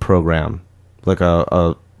neuro program, like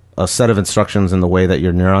a set of instructions in the way that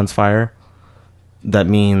your neurons fire. That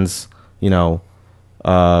means,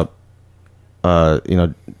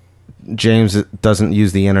 James doesn't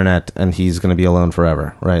use the internet and he's going to be alone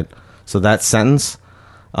forever, right? So that sentence,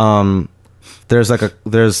 there's a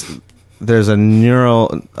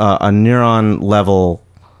neuron level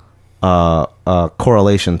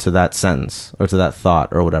correlation to that sentence or to that thought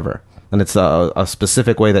or whatever, and it's a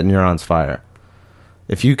specific way that neurons fire.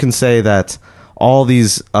 If you can say that all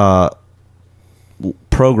these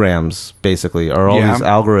programs basically, or all these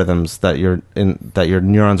algorithms that your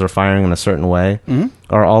neurons are firing in a certain way,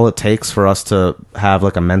 are all it takes for us to have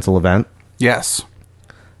like a mental event, Yes.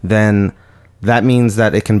 then that means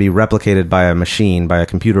that it can be replicated by a machine, by a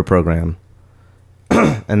computer program.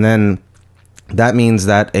 And then that means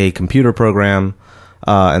that a computer program,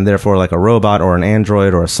 and therefore like a robot or an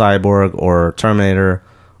android or a cyborg or Terminator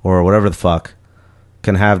or whatever the fuck,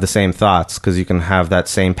 can have the same thoughts, because you can have that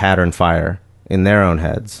same pattern fire in their own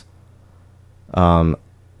heads.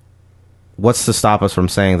 What's to stop us from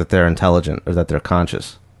saying that they're intelligent or that they're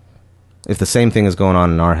conscious if the same thing is going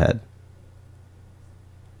on in our head?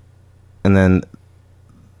 And then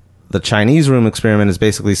the Chinese room experiment is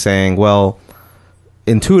basically saying, well,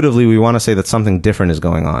 intuitively we want to say that something different is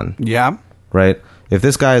going on, Yeah. right? If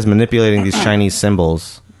this guy is manipulating these Chinese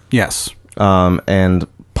symbols, Yes. and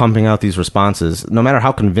pumping out these responses, no matter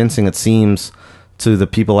how convincing it seems to the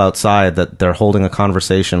people outside that they're holding a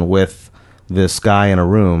conversation with this guy in a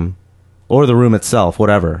room, or the room itself,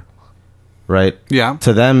 whatever, right? Yeah.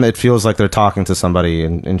 To them, it feels like they're talking to somebody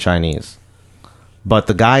in Chinese. But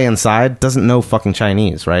the guy inside doesn't know fucking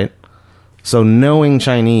Chinese, right? So knowing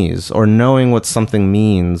Chinese, or knowing what something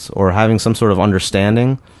means, or having some sort of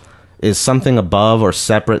understanding, is something above or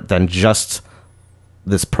separate than just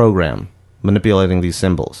this program manipulating these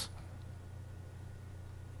symbols.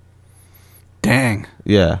 Dang.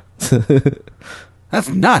 Yeah. That's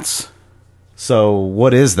nuts. So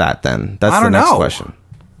what is that then? That's I the don't next know. question.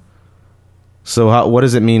 So what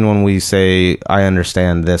does it mean when we say, I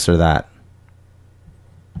understand this or that?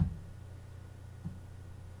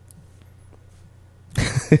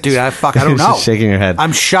 Dude, I don't You're know. just shaking your head.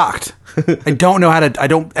 I'm shocked. I don't know how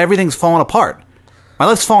to, everything's falling apart. My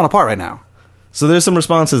life's falling apart right now. So there's some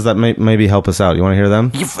responses that may maybe help us out. You want to hear them?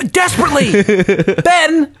 Desperately!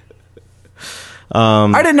 Ben!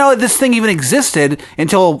 I didn't know that this thing even existed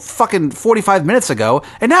until fucking 45 minutes ago,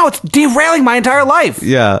 and now it's derailing my entire life.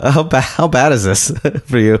 Yeah. How bad is this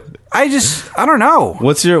for you? I don't know.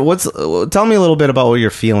 Tell me a little bit about what you're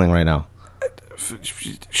feeling right now.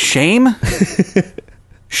 Shame,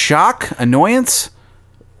 shock, annoyance,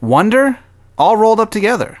 wonder, all rolled up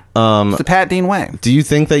together. It's the Pat Dean way. Do you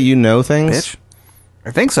think that you know things? Bitch. I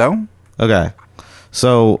think so. Okay.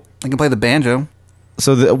 So I can play the banjo.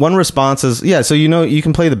 So the one response is, yeah, so you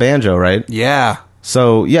can play the banjo, right? Yeah.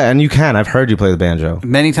 So, yeah, and you can. I've heard you play the banjo.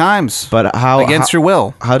 Many times. But how... Against your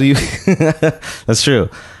will. How do you... That's true.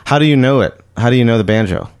 How do you know it? How do you know the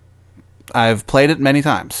banjo? I've played it many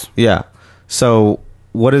times. Yeah. So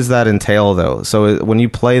what does that entail, though? So when you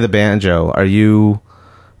play the banjo, are you...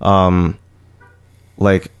 are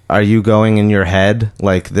you going in your head,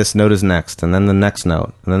 like, this note is next, and then the next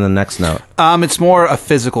note, and then the next note? It's more a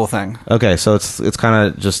physical thing. Okay, so it's kind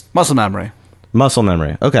of just... Muscle memory. Muscle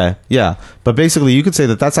memory. Okay, yeah. But basically, you could say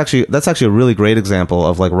that's actually a really great example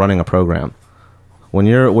of, like, running a program. When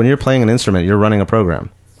you're playing an instrument, you're running a program.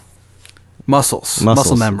 Muscle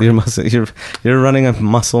memory. You're running a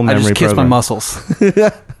muscle memory I just kissed program. my muscles.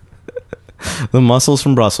 The muscles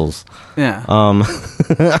from Brussels. Yeah.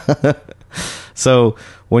 So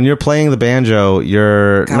when you're playing the banjo,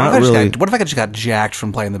 you're God, not really... what if I just got jacked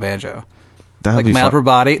from playing the banjo? That'd Like be my fun. upper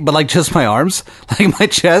body, but like just my arms, like my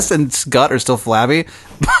chest and gut are still flabby.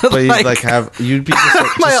 But you'd be just,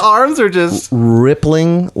 like, my arms are just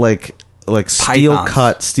rippling like steel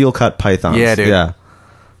Pythons. cut pythons. Yeah, dude. Yeah.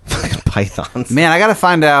 Fucking pythons. Man, I got to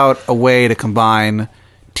find out a way to combine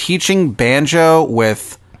teaching banjo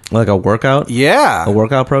with Like a workout? yeah, A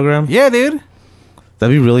workout program? yeah, dude.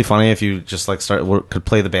 That'd be really funny if you just like could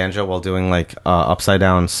play the banjo while doing like upside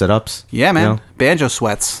down sit-ups. Yeah, man. You know? Banjo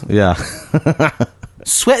sweats. Yeah.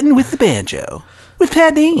 Sweating with the banjo with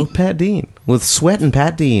Pat Dean. Pat Dean. With Sweat and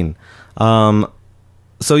Pat Dean.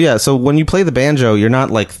 So yeah, so when you play the banjo, you're not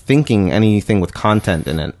like thinking anything with content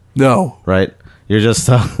in it, No. right? You're just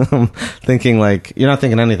thinking like, you're not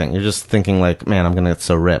thinking anything. You're just thinking like, man, I'm going to get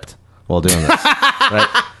so ripped while doing this.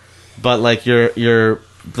 Right? But like you're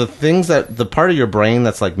the things that the part of your brain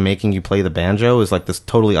that's like making you play the banjo is like this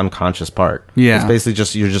totally unconscious part. Yeah. It's basically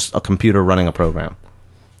just you're just a computer running a program.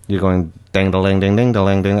 You're going ding da ling ding ding da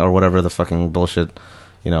ling ding or whatever the fucking bullshit,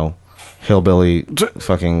 hillbilly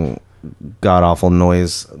fucking god awful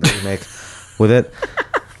noise that you make with it.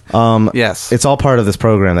 Yes. It's all part of this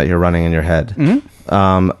program that you're running in your head.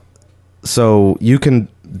 So you can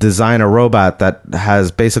design a robot that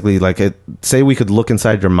has basically say we could look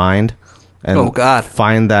inside your mind and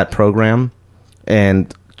find that program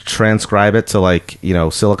and transcribe it to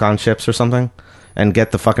silicon chips or something and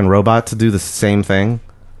get the fucking robot to do the same thing,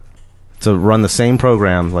 to run the same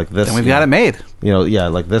program like this. Then we've got it made.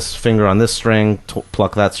 Like this finger on this string,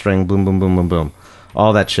 pluck that string, boom, boom, boom, boom, boom.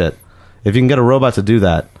 All that shit. If you can get a robot to do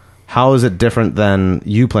that, how is it different than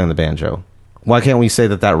you playing the banjo? Why can't we say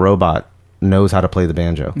that robot knows how to play the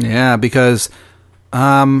banjo? Yeah, because...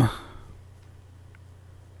 I'll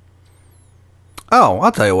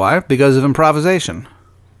tell you why. Because of improvisation.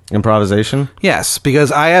 Improvisation? Yes,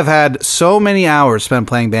 because I have had so many hours spent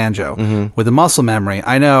playing banjo with the muscle memory.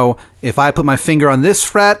 I know if I put my finger on this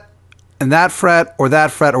fret and that fret or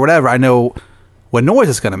whatever, I know what noise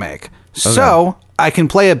it's going to make. Okay. So I can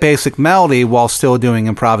play a basic melody while still doing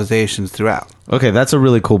improvisations throughout. Okay, that's a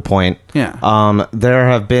really cool point. Yeah. There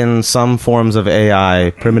have been some forms of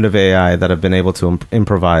AI, primitive AI, that have been able to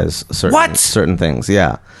improvise certain things.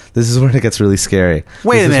 Yeah. This is where it gets really scary.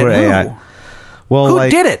 Wait a minute, who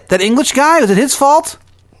did it? That English guy? Was it his fault?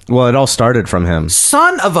 Well, it all started from him.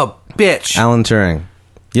 Son of a bitch. Alan Turing.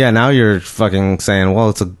 Yeah, now you're fucking saying, well,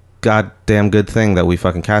 it's a goddamn good thing that we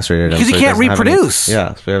fucking castrated him. Because he can't reproduce.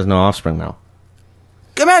 So he has no offspring now.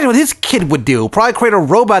 Imagine what his kid would do. Probably create a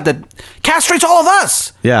robot that castrates all of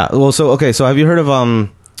us. Yeah, well, so have you heard of,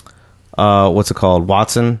 what's it called?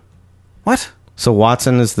 Watson? What? So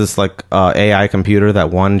Watson is this AI computer that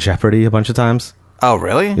won Jeopardy a bunch of times. Oh,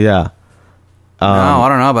 really? Yeah. No, I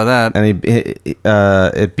don't know about that. And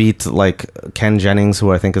it beat Ken Jennings,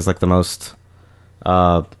 who I think is the most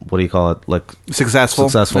what do you call it? Successful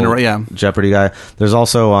Jeopardy guy. There's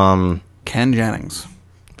also Ken Jennings.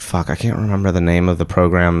 Fuck, I can't remember the name of the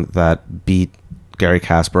program that beat Gary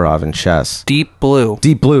Kasparov in chess. Deep Blue.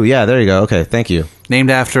 Deep Blue. Yeah, there you go. Okay, thank you. Named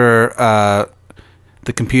after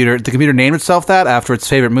the computer. The computer named itself that after its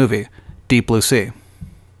favorite movie, Deep Blue Sea.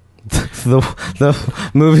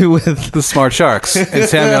 the movie with the smart sharks and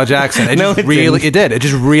Samuel L. Jackson. It did. It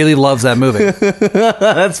just really loves that movie.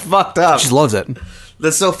 That's fucked up. It just loves it.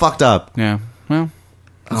 That's so fucked up. Yeah. Well,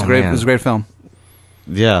 it's great. It was a great film.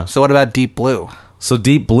 Yeah. So what about Deep Blue? So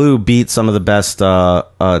Deep Blue beat some of the best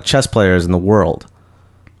chess players in the world,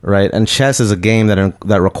 right? And chess is a game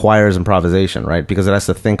that requires improvisation, right? Because it has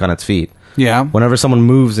to think on its feet. Yeah. Whenever someone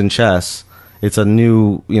moves in chess, it's a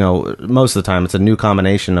new, most of the time, it's a new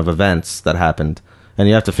combination of events that happened, and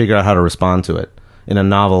you have to figure out how to respond to it in a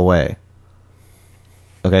novel way.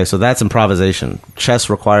 Okay, so that's improvisation.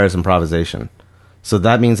 Chess requires improvisation. So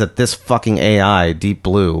that means that this fucking AI, Deep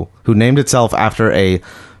Blue, who named itself after a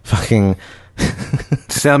fucking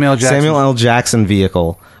Samuel L. Jackson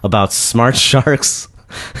vehicle about smart sharks.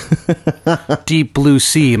 Deep Blue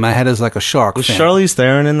Sea. My head is like a shark. Was Charlize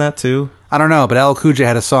Theron in that too? I don't know, but LL Cool J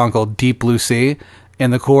had a song called Deep Blue Sea,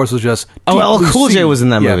 and the chorus was just... LL Cool J was in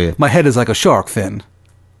that movie. My head is like a shark fin.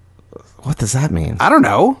 What does that mean? I don't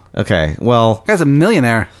know. Okay, well... The guy's a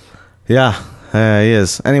millionaire. Yeah, he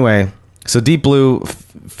is. Anyway, so Deep Blue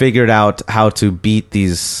figured out how to beat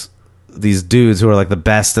these dudes who are the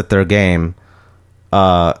best at their game,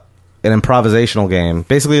 an improvisational game.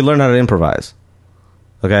 Basically, it learned how to improvise.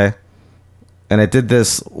 Okay? And it did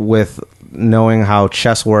this with knowing how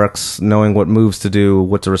chess works, knowing what moves to do,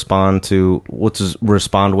 what to respond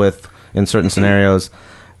with in certain scenarios.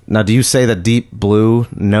 Now, do you say that Deep Blue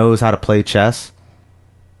knows how to play chess?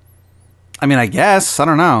 I mean, I guess. I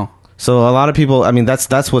don't know. So a lot of people,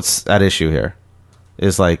 that's what's at issue here.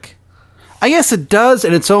 Is I guess it does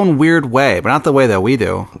in its own weird way, but not the way that we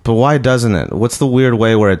do. But why doesn't it? What's the weird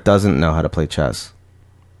way where it doesn't know how to play chess?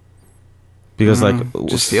 Because it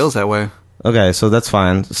just feels that way. Okay, so that's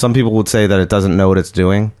fine. Some people would say that it doesn't know what it's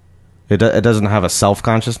doing. It doesn't have a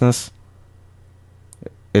self-consciousness.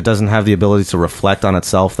 It doesn't have the ability to reflect on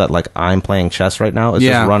itself that, I'm playing chess right now. It's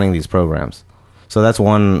just running these programs. So that's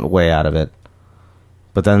one way out of it.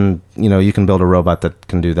 But then, you can build a robot that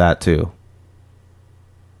can do that, too.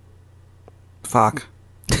 Fuck.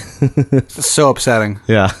 This is so upsetting.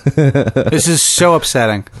 Yeah. This is so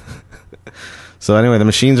upsetting. So anyway, the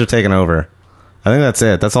machines are taking over. I think that's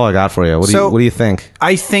it. That's all I got for you. What do you think?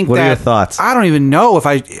 I think What that... are your thoughts? I don't even know if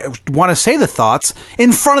I want to say the thoughts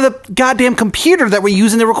in front of the goddamn computer that we're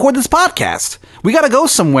using to record this podcast. We got to go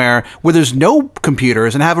somewhere where there's no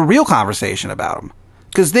computers and have a real conversation about them.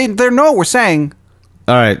 Because they know what we're saying.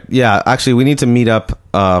 All right. Yeah. Actually, we need to meet up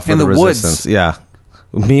for In the woods. resistance. Yeah.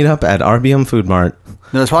 Meet up at RBM Food Mart.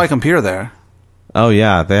 No, there's probably a computer there. Oh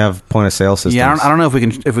yeah, they have point of sale systems. Yeah, I don't know if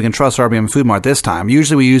we can trust RBM Food Mart this time.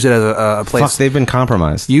 Usually we use it as a place. Fuck, they've been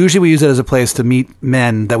compromised. Usually we use it as a place to meet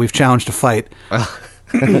men that we've challenged to fight.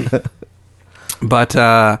 But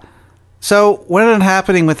so what ended up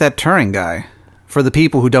happening with that Turing guy? For the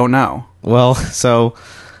people who don't know. Well, so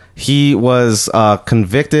he was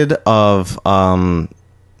convicted of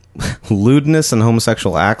lewdness and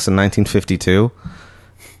homosexual acts in 1952.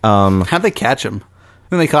 How'd they catch him?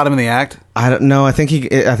 Then they caught him in the act. I don't know. I think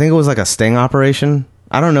it was like a sting operation.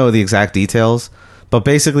 I don't know the exact details, but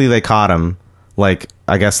basically they caught him, like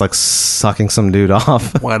I guess like sucking some dude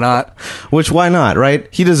off. Why not? Which why not?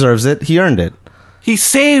 Right? He deserves it. He earned it. He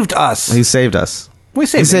saved us. He saved us. We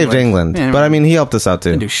saved He saved England. Yeah, But I mean, he helped us out too.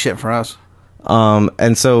 didn't do shit for us.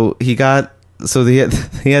 And so he had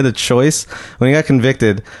a choice when he got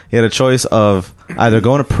convicted. He had a choice of either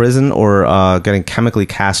going to prison or getting chemically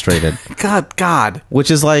castrated. God.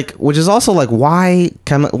 Which is also like why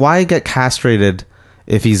get castrated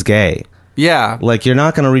if he's gay? Yeah. Like you're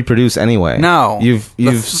not going to reproduce anyway. No.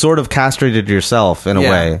 You've sort of castrated yourself in a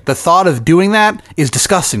way. The thought of doing that is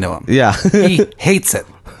disgusting to him. Yeah. He hates it.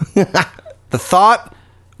 The thought,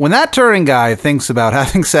 when that Turing guy thinks about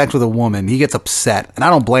having sex with a woman, he gets upset, and I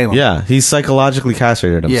don't blame him. Yeah, he psychologically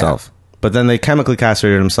castrated himself. Yeah. But then they chemically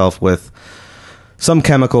castrated himself with some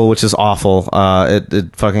chemical, which is awful.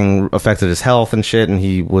 It fucking affected his health and shit, and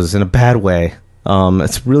he was in a bad way.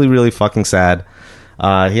 It's really, really fucking sad.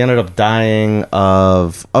 He ended up dying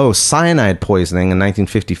of cyanide poisoning in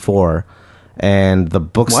 1954, and the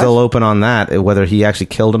book's still open on that, whether he actually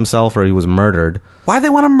killed himself or he was murdered. Why'd they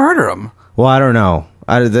want to murder him? Well, I don't know.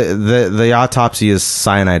 The autopsy is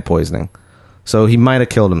cyanide poisoning, so he might have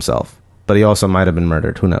killed himself, but he also might have been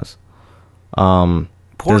murdered. Who knows?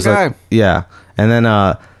 Poor guy. Yeah, and then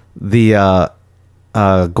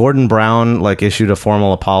Gordon Brown issued a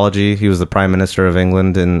formal apology. He was the Prime Minister of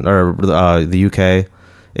England the UK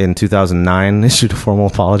in 2009. Issued a formal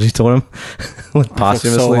apology to him, posthumously.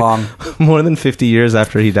 So long. More than 50 years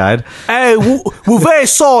after he died. Hey, we're very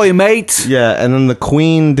sorry, mate. Yeah, and then the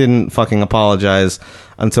Queen didn't fucking apologize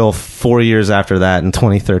until 4 years after that in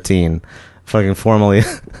 2013. Fucking formally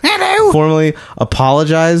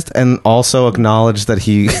apologized and also acknowledged that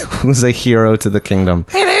he was a hero to the kingdom.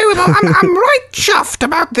 Hello, I'm right chuffed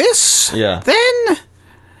about this. Yeah. Then,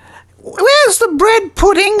 where's the bread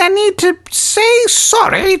pudding? I need to say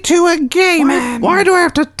sorry to a gay man. Why do I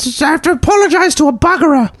have to apologize to a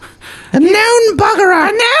buggerer? A known buggerer.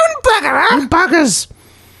 A known buggerer? Buggers.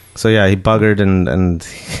 So yeah, he buggered and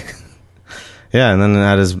yeah, and then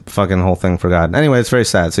had his fucking whole thing forgotten. Anyway, it's very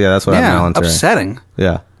sad. So yeah, that's what happened to Alan Turing. Upsetting.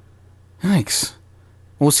 Yeah. Thanks.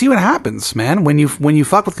 We'll see what happens, man, when you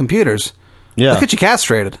fuck with computers. Yeah. They'll get you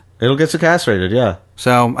castrated. It'll get you castrated, yeah.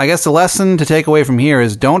 So I guess the lesson to take away from here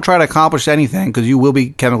is don't try to accomplish anything because you will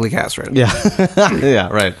be chemically castrated. Yeah. Yeah,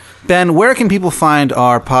 right. Ben, where can people find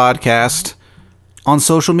our podcast on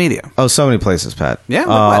social media? Oh, so many places, Pat.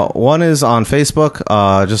 Yeah, one is on Facebook.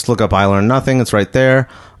 Just look up I Learn Nothing. It's right there.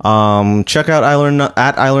 Check out I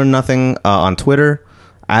Learn Nothing on Twitter,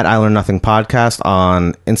 at I Learn Nothing Podcast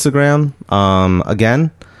on Instagram.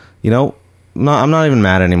 Again, I'm not even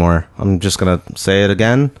mad anymore. I'm just gonna say it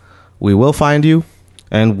again. We will find you,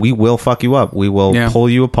 and we will fuck you up. We will pull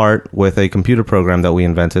you apart with a computer program that we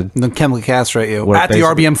invented. And then chemically castrate you at the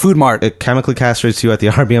RBM Food Mart. It chemically castrates you at the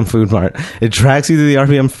RBM Food Mart. It drags you to the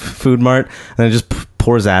RBM Food Mart, and it just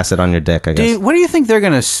pours acid on your dick, I guess. Dude, what do you think they're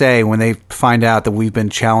going to say when they find out that we've been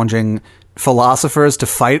challenging philosophers to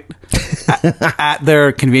fight at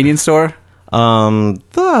their convenience store?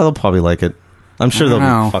 They'll probably like it. I'm sure they'll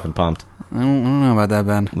be fucking pumped. I don't know about that,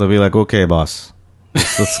 Ben. They'll be like, okay, boss.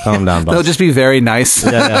 Let's calm down, boss. They'll just be very nice.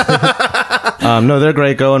 Yeah. No, they're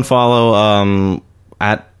great. Go and follow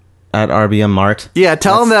at RBM Mart. Yeah,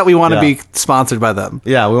 tell them that we want to be sponsored by them.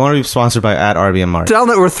 Yeah, we want to be sponsored by at RBM Mart. Tell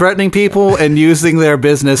them that we're threatening people and using their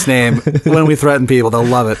business name when we threaten people. They'll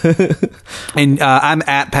love it. And I'm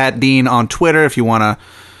at Pat Dean on Twitter. If you want to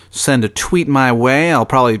send a tweet my way, I'll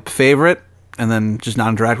probably favorite and then just not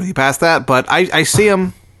interact with you past that. But I see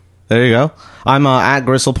them. There you go. I'm at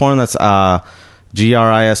Gristleporn. That's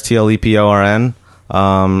GRISTLEPORN.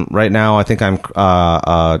 Right now, I think I'm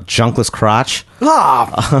Junkless Crotch.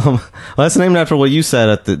 Ah, Well, that's named after what you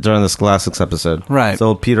said during the Scholastics episode. Right.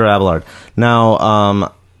 So Peter Abelard.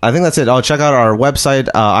 Now, I think that's it. Oh, check out our website,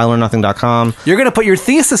 ilearnnothing.com. you're going to put your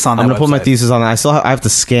thesis on that I'm going to put my website. thesis on. I have to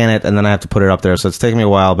scan it and then I have to put it up there. So it's taking me a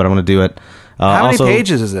while, but I'm going to do it. How many also,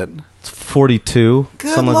 pages is it? 42.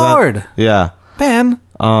 Good something Lord. like that. Yeah. Ben.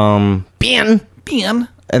 Ben.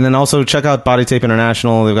 And then also check out Body Tape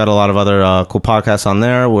International. They've got a lot of other cool podcasts on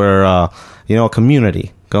there. We're, a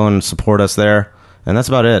community. Go and support us there. And that's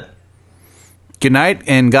about it. Good night,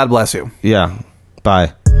 and God bless you. Yeah.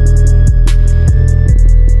 Bye.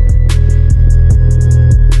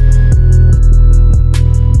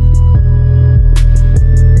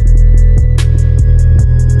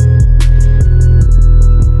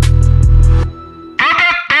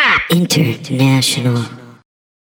 International.